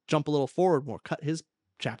a little forward more. Cut his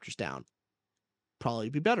chapters down. Probably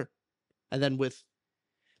be better. And then with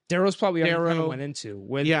Darrow's probably kind of went into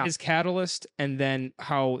with Yeah. his catalyst, and then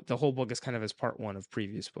how the whole book is kind of as part one of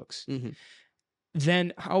previous books.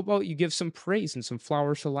 Then how about you give some praise and some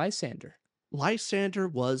flowers to Lysander? Lysander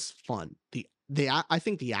was fun. I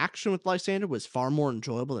think the action with Lysander was far more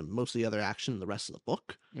enjoyable than most of the other action in the rest of the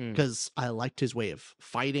book, because I liked his way of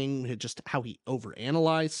fighting, just how he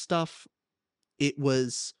overanalyzed stuff. It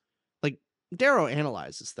was like Darrow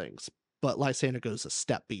analyzes things, but Lysander goes a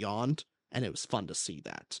step beyond, and it was fun to see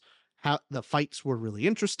that. How the fights were really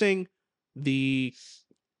interesting.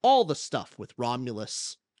 All the stuff with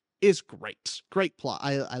Romulus is great. Great plot.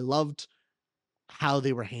 I loved how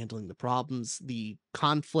they were handling the problems, the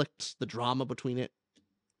conflict, the drama between it.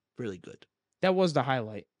 Really good. That was the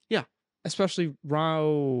highlight. Yeah. Especially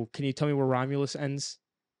can you tell me where Romulus ends?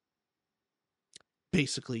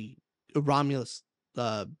 Basically, Romulus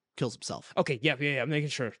kills himself. Okay, yeah, I'm making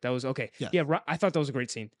sure. That was okay. Yeah. I thought that was a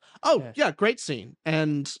great scene. Oh, yeah, great scene.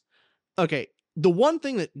 And, okay, the one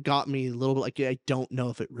thing that got me a little bit, like, I don't know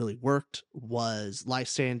if it really worked, was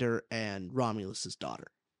Lysander and Romulus's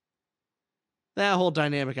daughter. That whole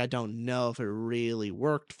dynamic, I don't know if it really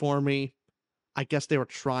worked for me. I guess they were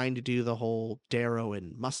trying to do the whole Darrow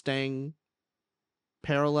and Mustang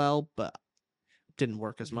parallel, but didn't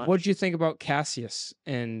work as much. What did you think about Cassius?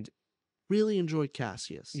 And really enjoyed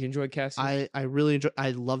Cassius. You enjoyed Cassius? I really enjoyed.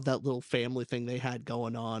 I love that little family thing they had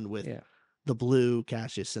going on with the blue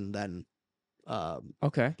Cassius and then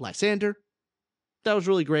Lysander. That was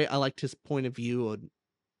really great. I liked his point of view on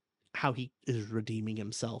how he is redeeming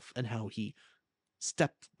himself and how he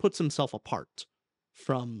puts himself apart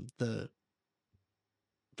from the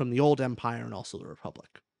old empire and also the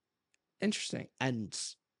Republic. Interesting. And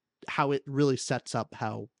how it really sets up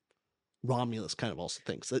how Romulus kind of also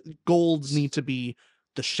thinks that golds need to be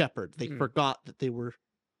the shepherd. They forgot that they were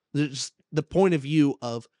just the point of view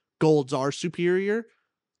of golds are superior,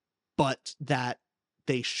 but that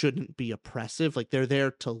they shouldn't be oppressive. Like, they're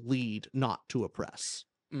there to lead, not to oppress.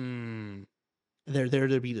 They're there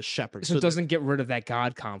to be the shepherd. So it doesn't get rid of that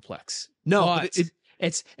god complex. No, but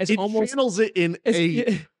it's almost channels it in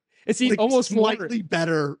it's like, almost slightly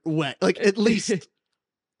better way. Like, at least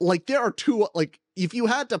like there are two, like, if you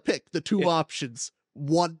had to pick the two options,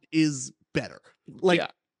 one is better. Like,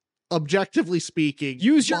 objectively speaking,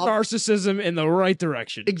 use your narcissism in the right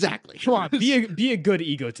direction. Exactly. Come on, be a good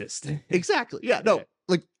egotist. Exactly. Yeah. No.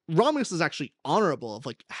 Like, Romulus is actually honorable of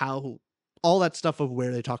like how all that stuff of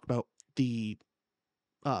where they talk about the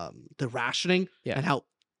rationing and how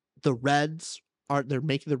the Reds they're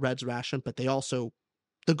making the Reds ration, but they also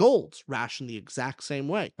the Golds ration the exact same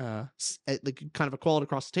way. Like, kind of equality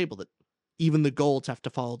across the table that even the Golds have to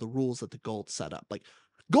follow the rules that the Golds set up. Like,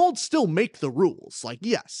 Golds still make the rules. Like,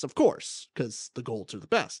 yes, of course, because the Golds are the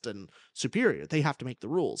best and superior. They have to make the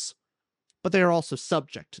rules. But they are also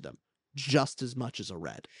subject to them just as much as a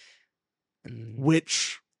Red.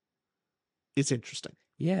 Which is interesting.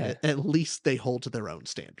 Yeah. At least they hold to their own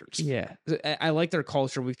standards. Yeah. I like their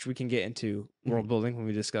culture, which we can get into world building when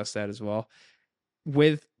we discuss that as well.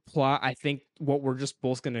 With plot, I think what we're just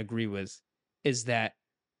both going to agree with is that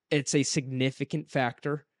it's a significant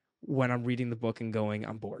factor when I'm reading the book and going,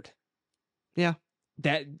 I'm bored. Yeah.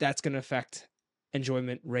 That's going to affect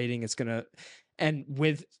enjoyment rating. It's going to, and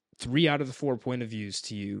with 3 out of the 4 point of views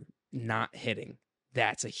to you not hitting,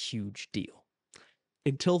 that's a huge deal.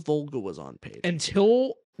 Until Volga was on page.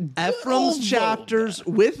 Until Ephraim's old chapters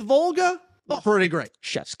Volga. with Volga, pretty great.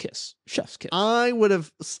 Chef's kiss. Chef's kiss. I would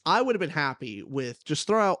have been happy with just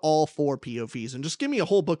throw out all 4 POVs and just give me a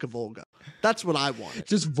whole book of Volga. That's what I wanted.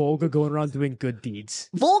 Just Volga going around doing good deeds.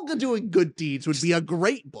 Volga doing good deeds would be a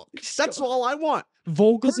great book. That's all I want.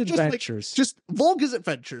 Volga's Her just, like, adventures. just Volga's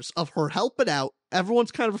adventures of her helping out.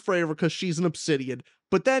 Everyone's kind of afraid of her because she's an obsidian.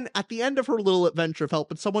 But then at the end of her little adventure of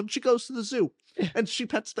helping someone, she goes to the zoo and she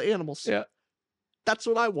pets the animals. Yeah. That's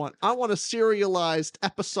what I want. I want a serialized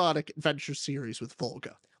episodic adventure series with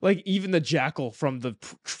Volga. Like even the Jackal from the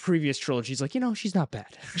previous trilogy, he's like, she's not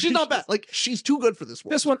bad. She's not bad. Like, she's too good for this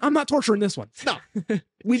world. This one, I'm not torturing this one. No.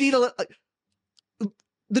 We need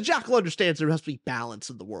the Jackal understands there has to be balance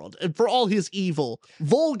in the world. And for all his evil,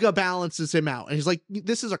 Volga balances him out. And he's like,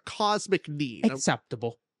 this is a cosmic need.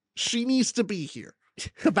 Acceptable. She needs to be here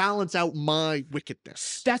to balance out my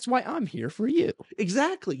wickedness. That's why I'm here for you.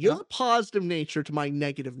 Exactly. You're the positive nature to my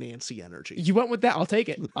negative Nancy energy. You went with that. I'll take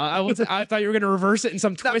it. I thought you were going to reverse it in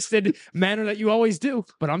some twisted manner that you always do,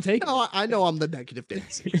 but I'm taking it. No, I know I'm the negative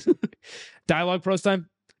Nancy. Dialogue prose time?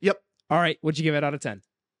 Yep. All right. What'd you give it out of 10?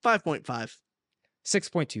 5.5.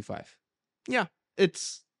 6.25. Yeah.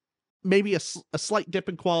 It's maybe a slight dip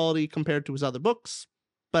in quality compared to his other books,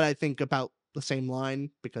 but I think about the same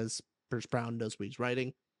line because Pierce Brown knows what he's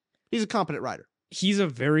writing. He's a competent writer. He's a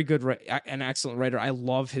very good, an excellent writer. I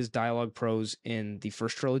love his dialogue prose in the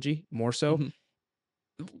first trilogy more so.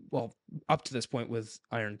 Mm-hmm. Well, up to this point with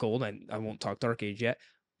Iron Gold, I won't talk Dark Age yet.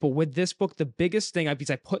 But with this book, the biggest thing, because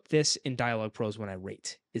I put this in dialogue prose when I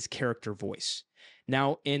rate, is character voice.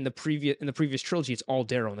 Now, in the previous trilogy, it's all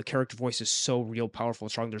Darrow, and the character voice is so real, powerful,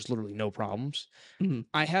 and strong. There's literally no problems. Mm-hmm.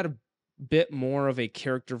 I had a bit more of a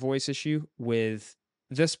character voice issue with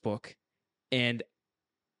this book, and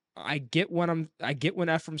I get when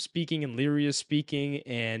Ephraim's speaking and Lyria's speaking,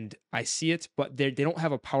 and I see it, but they don't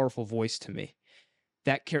have a powerful voice to me.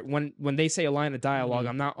 That when they say a line of dialogue,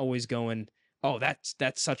 I'm not always going, oh, that's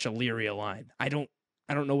such a Lyria line. I don't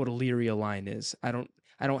know what a Lyria line is. I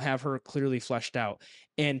don't have her clearly fleshed out.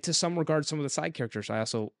 And to some regard, some of the side characters, I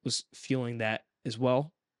also was feeling that as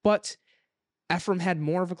well. But Ephraim had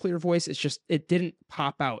more of a clear voice. It's just, it didn't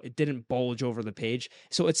pop out. It didn't bulge over the page.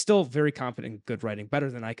 So it's still very competent, good writing. Better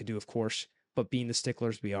than I could do, of course. But being the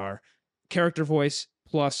sticklers we are. Character voice,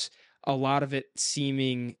 plus a lot of it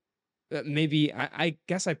seeming... maybe I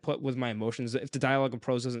guess I put with my emotions, if the dialogue and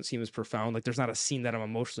prose doesn't seem as profound, like there's not a scene that I'm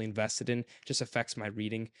emotionally invested in, just affects my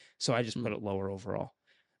reading. So I just put it lower overall.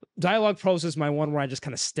 Dialogue prose is my one where I just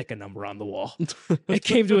kind of stick a number on the wall. It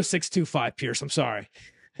came to a 6.25, Pierce. I'm sorry.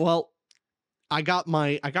 Well, I got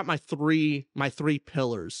my three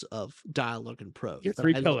pillars of dialogue and prose. Your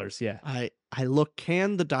 3 pillars, yeah. I look,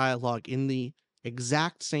 can the dialogue in the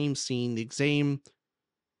exact same scene,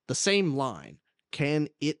 the same line, can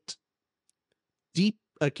it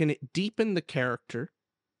deepen the character?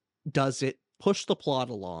 Does it push the plot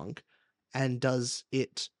along? And does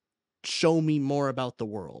it show me more about the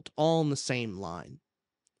world? All in the same line.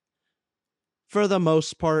 For the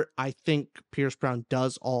most part, I think Pierce Brown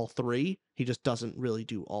does all 3. He just doesn't really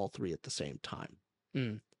do all 3 at the same time.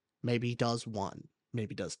 Maybe he does 1,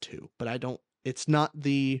 maybe does 2, but it's not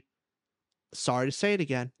sorry to say it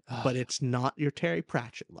again, but it's not your Terry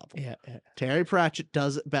Pratchett level. Yeah. Terry Pratchett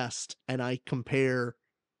does it best, and I compare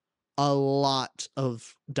a lot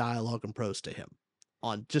of dialogue and prose to him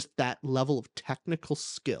on just that level of technical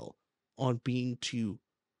skill on being to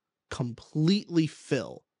completely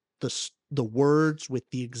fill the words with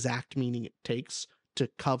the exact meaning it takes to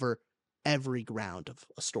cover every ground of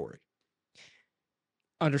a story.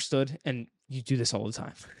 Understood, and you do this all the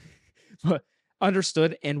time. But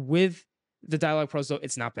understood, and with the dialogue prose, though,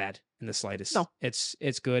 it's not bad in the slightest. No.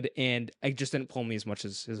 It's good, and it just didn't pull me as much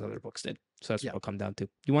as his other books did. So that's what it'll come down to.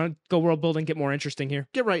 You want to go world building, get more interesting here?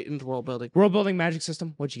 Get right into world building. World building magic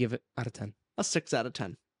system, what'd you give it out of 10? A 6 out of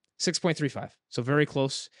 10. 6.35. So very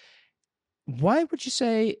close. Why would you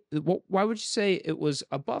say it was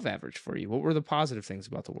above average for you? What were the positive things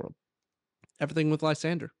about the world? Everything with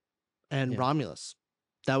Lysander and Romulus.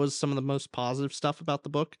 That was some of the most positive stuff about the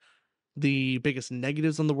book. The biggest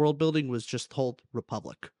negatives on the world building was just the whole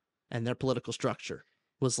Republic and their political structure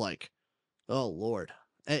was like, oh Lord.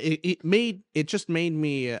 It just made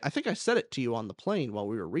me. I think I said it to you on the plane while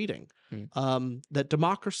we were reading. That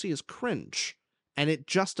democracy is cringe, and it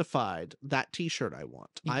justified that T-shirt I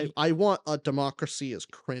want. I want a democracy is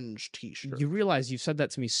cringe T-shirt. You realize you've said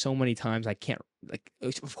that to me so many times. I can't like.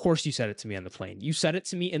 Of course, you said it to me on the plane. You said it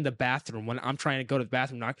to me in the bathroom when I'm trying to go to the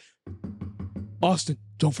bathroom. Knock. Austin,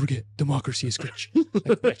 don't forget, democracy is cringe.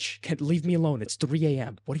 Like, Rich, leave me alone. It's 3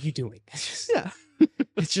 a.m. What are you doing? Yeah.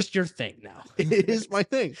 It's just your thing now. It is my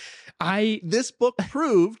thing. This book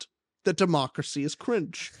proved that democracy is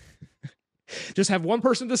cringe. Just have one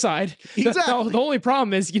person decide. Exactly. The only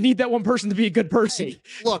problem is you need that one person to be a good person. Hey,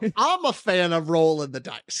 look, I'm a fan of rolling the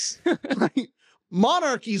dice.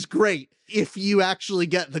 Monarchy's great if you actually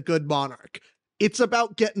get the good monarch. It's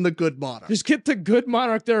about getting the good monarch. Just get the good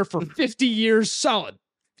monarch there for 50 years solid.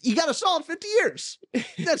 You got a solid 50 years.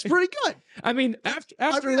 That's pretty good. I mean,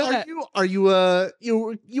 after that, are you a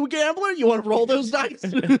gambler? You want to roll those dice?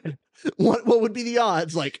 What would be the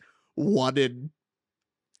odds? Like 1 in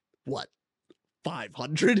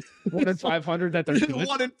 500? 1 in 500 that they're good.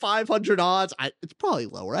 1 in 500 odds. It's probably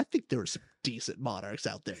lower. I think there were some decent monarchs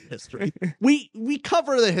out there in history. We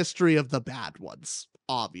cover the history of the bad ones,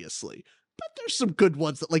 obviously, but there's some good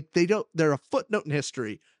ones that they're a footnote in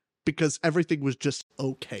history because everything was just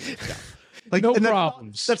okay with them. Like no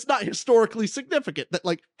problems. That's not historically significant. That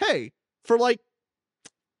hey, for 30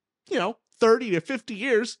 to 50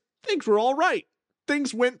 years, things were all right.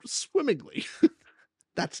 Things went swimmingly.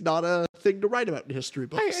 That's not a thing to write about in history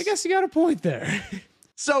books. I guess you got a point there.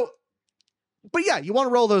 So, but yeah, you want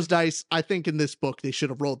to roll those dice. I think in this book, they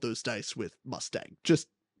should have rolled those dice with Mustang. Just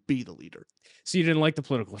be the leader. So you didn't like the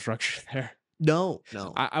political structure there? No.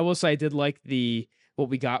 I will say I did like what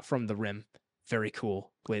we got from the Rim. Very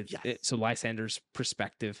cool with it. So Lysander's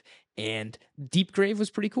perspective, and Deep Grave was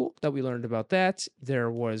pretty cool that we learned about that.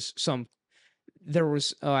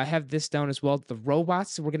 I have this down as well. The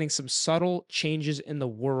robots, we're getting some subtle changes in the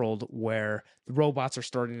world where the robots are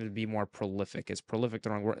starting to be more prolific. It's prolific,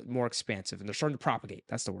 the wrong word, more expansive, and they're starting to propagate.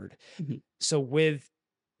 That's the word. Mm-hmm. So with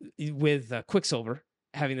Quicksilver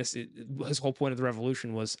having this, his whole point of the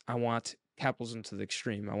revolution was, I want capitalism to the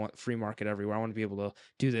extreme. I want free market everywhere. I want to be able to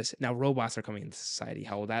do this. Now robots are coming into society.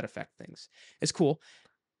 How will that affect things? It's cool.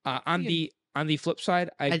 On the flip side,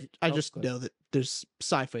 I just know that there's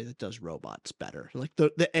sci-fi that does robots better. Like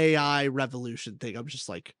the AI revolution thing. I'm just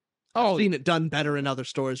like, I've seen it done better in other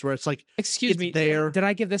stories where it's like, excuse me, did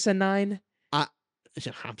I give this a 9? I'm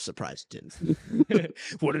surprised it didn't.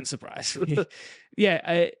 Wouldn't surprise me.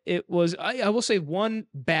 Yeah, it was. I will say one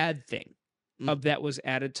bad thing of that was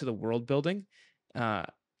added to the world building.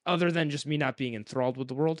 Other than just me not being enthralled with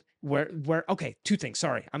the world, okay, 2 things.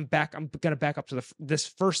 Sorry, I'm back. I'm gonna back up to this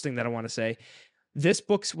first thing that I want to say. This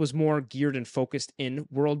book was more geared and focused in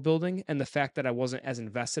world building, and the fact that I wasn't as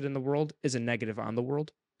invested in the world is a negative on the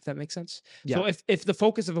world. If that makes sense. Yeah. So if the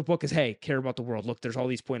focus of a book is, hey, care about the world. Look, there's all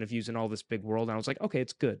these point of views in all this big world, and I was like, okay,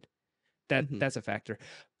 it's good. That's a factor.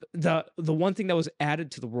 The one thing that was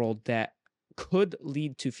added to the world that could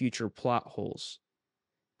lead to future plot holes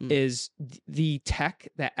is the tech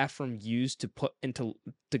that Ephraim used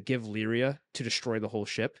to give Lyria to destroy the whole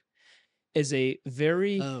ship is a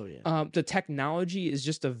very the technology is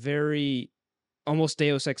just a very almost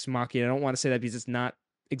Deus Ex Machina. I don't want to say that because it's not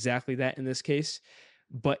exactly that in this case,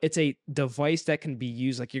 but it's a device that can be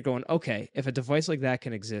used. Like you're going, okay, if a device like that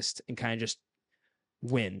can exist and kind of just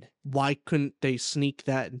win, why couldn't they sneak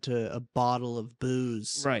that into a bottle of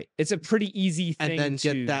booze? Right. It's a pretty easy thing, and then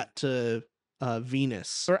get that to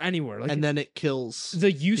Venus or anywhere, and then it kills.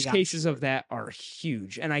 The use cases of that are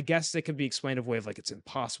huge, and I guess it could be explained of way of like it's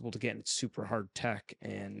impossible to get, and it's super hard tech,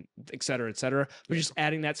 and et cetera, et cetera. But just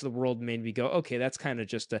adding that to the world made me go, okay, that's kind of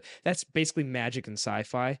just that's basically magic and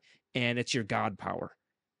sci-fi, and it's your god power.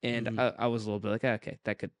 And I was a little bit like, okay,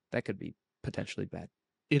 that could be potentially bad.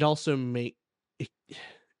 It also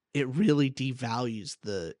it really devalues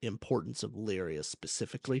the importance of Lyria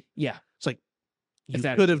specifically. Yeah, it's like you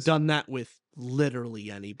could have done that with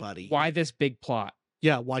literally anybody. Why this big plot?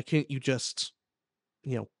 Yeah, why can't you just,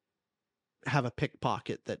 have a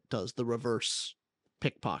pickpocket that does the reverse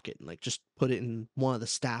pickpocket and like just put it in one of the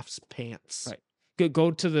staff's pants? Right.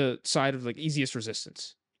 Go to the side of like easiest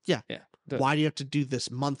resistance. Yeah. Why do you have to do this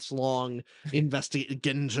months-long investigate,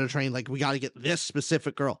 get into the train? Like, we got to get this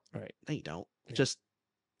specific girl. Right. No, you don't. Yeah. Just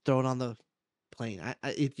throw it on the plane.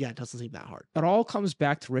 It doesn't seem that hard. It all comes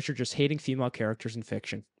back to Richard just hating female characters in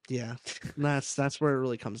fiction. Yeah. That's where it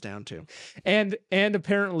really comes down to. And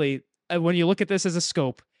apparently, when you look at this as a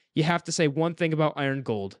scope, you have to say one thing about Iron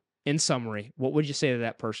Gold. In summary, what would you say to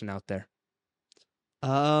that person out there?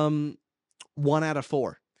 1 out of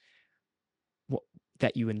 4.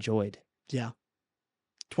 that you enjoyed. Yeah.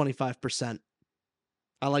 25%.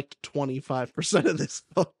 I liked 25% of this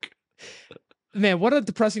book. Man, what a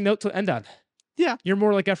depressing note to end on. Yeah. You're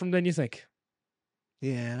more like Ephraim than you think.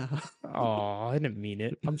 Yeah. Oh, I didn't mean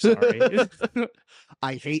it. I'm sorry.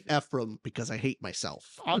 I hate Ephraim because I hate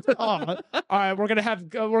myself. All right, we're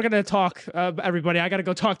gonna talk, everybody. I gotta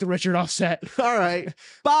go talk to Richard Offset. All right.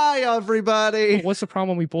 Bye, everybody. What's the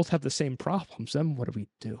problem? We both have the same problems. Then what do we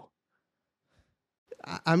do?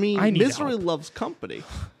 I mean, I need misery help. loves company.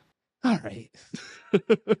 All right.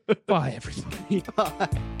 Bye, everybody. Bye.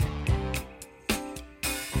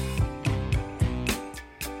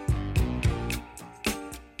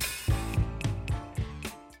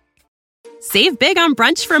 Save big on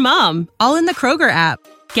brunch for mom, all in the Kroger app.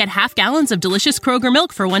 Get half gallons of delicious Kroger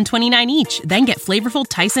milk for $1.29 each. Then get flavorful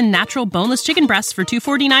Tyson natural boneless chicken breasts for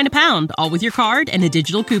 $2.49 a pound, all with your card and a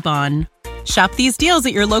digital coupon. Shop these deals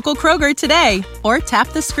at your local Kroger today, or tap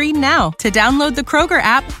the screen now to download the Kroger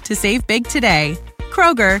app to save big today.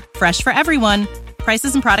 Kroger, fresh for everyone.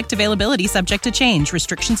 Prices and product availability subject to change.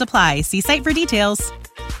 Restrictions apply. See site for details.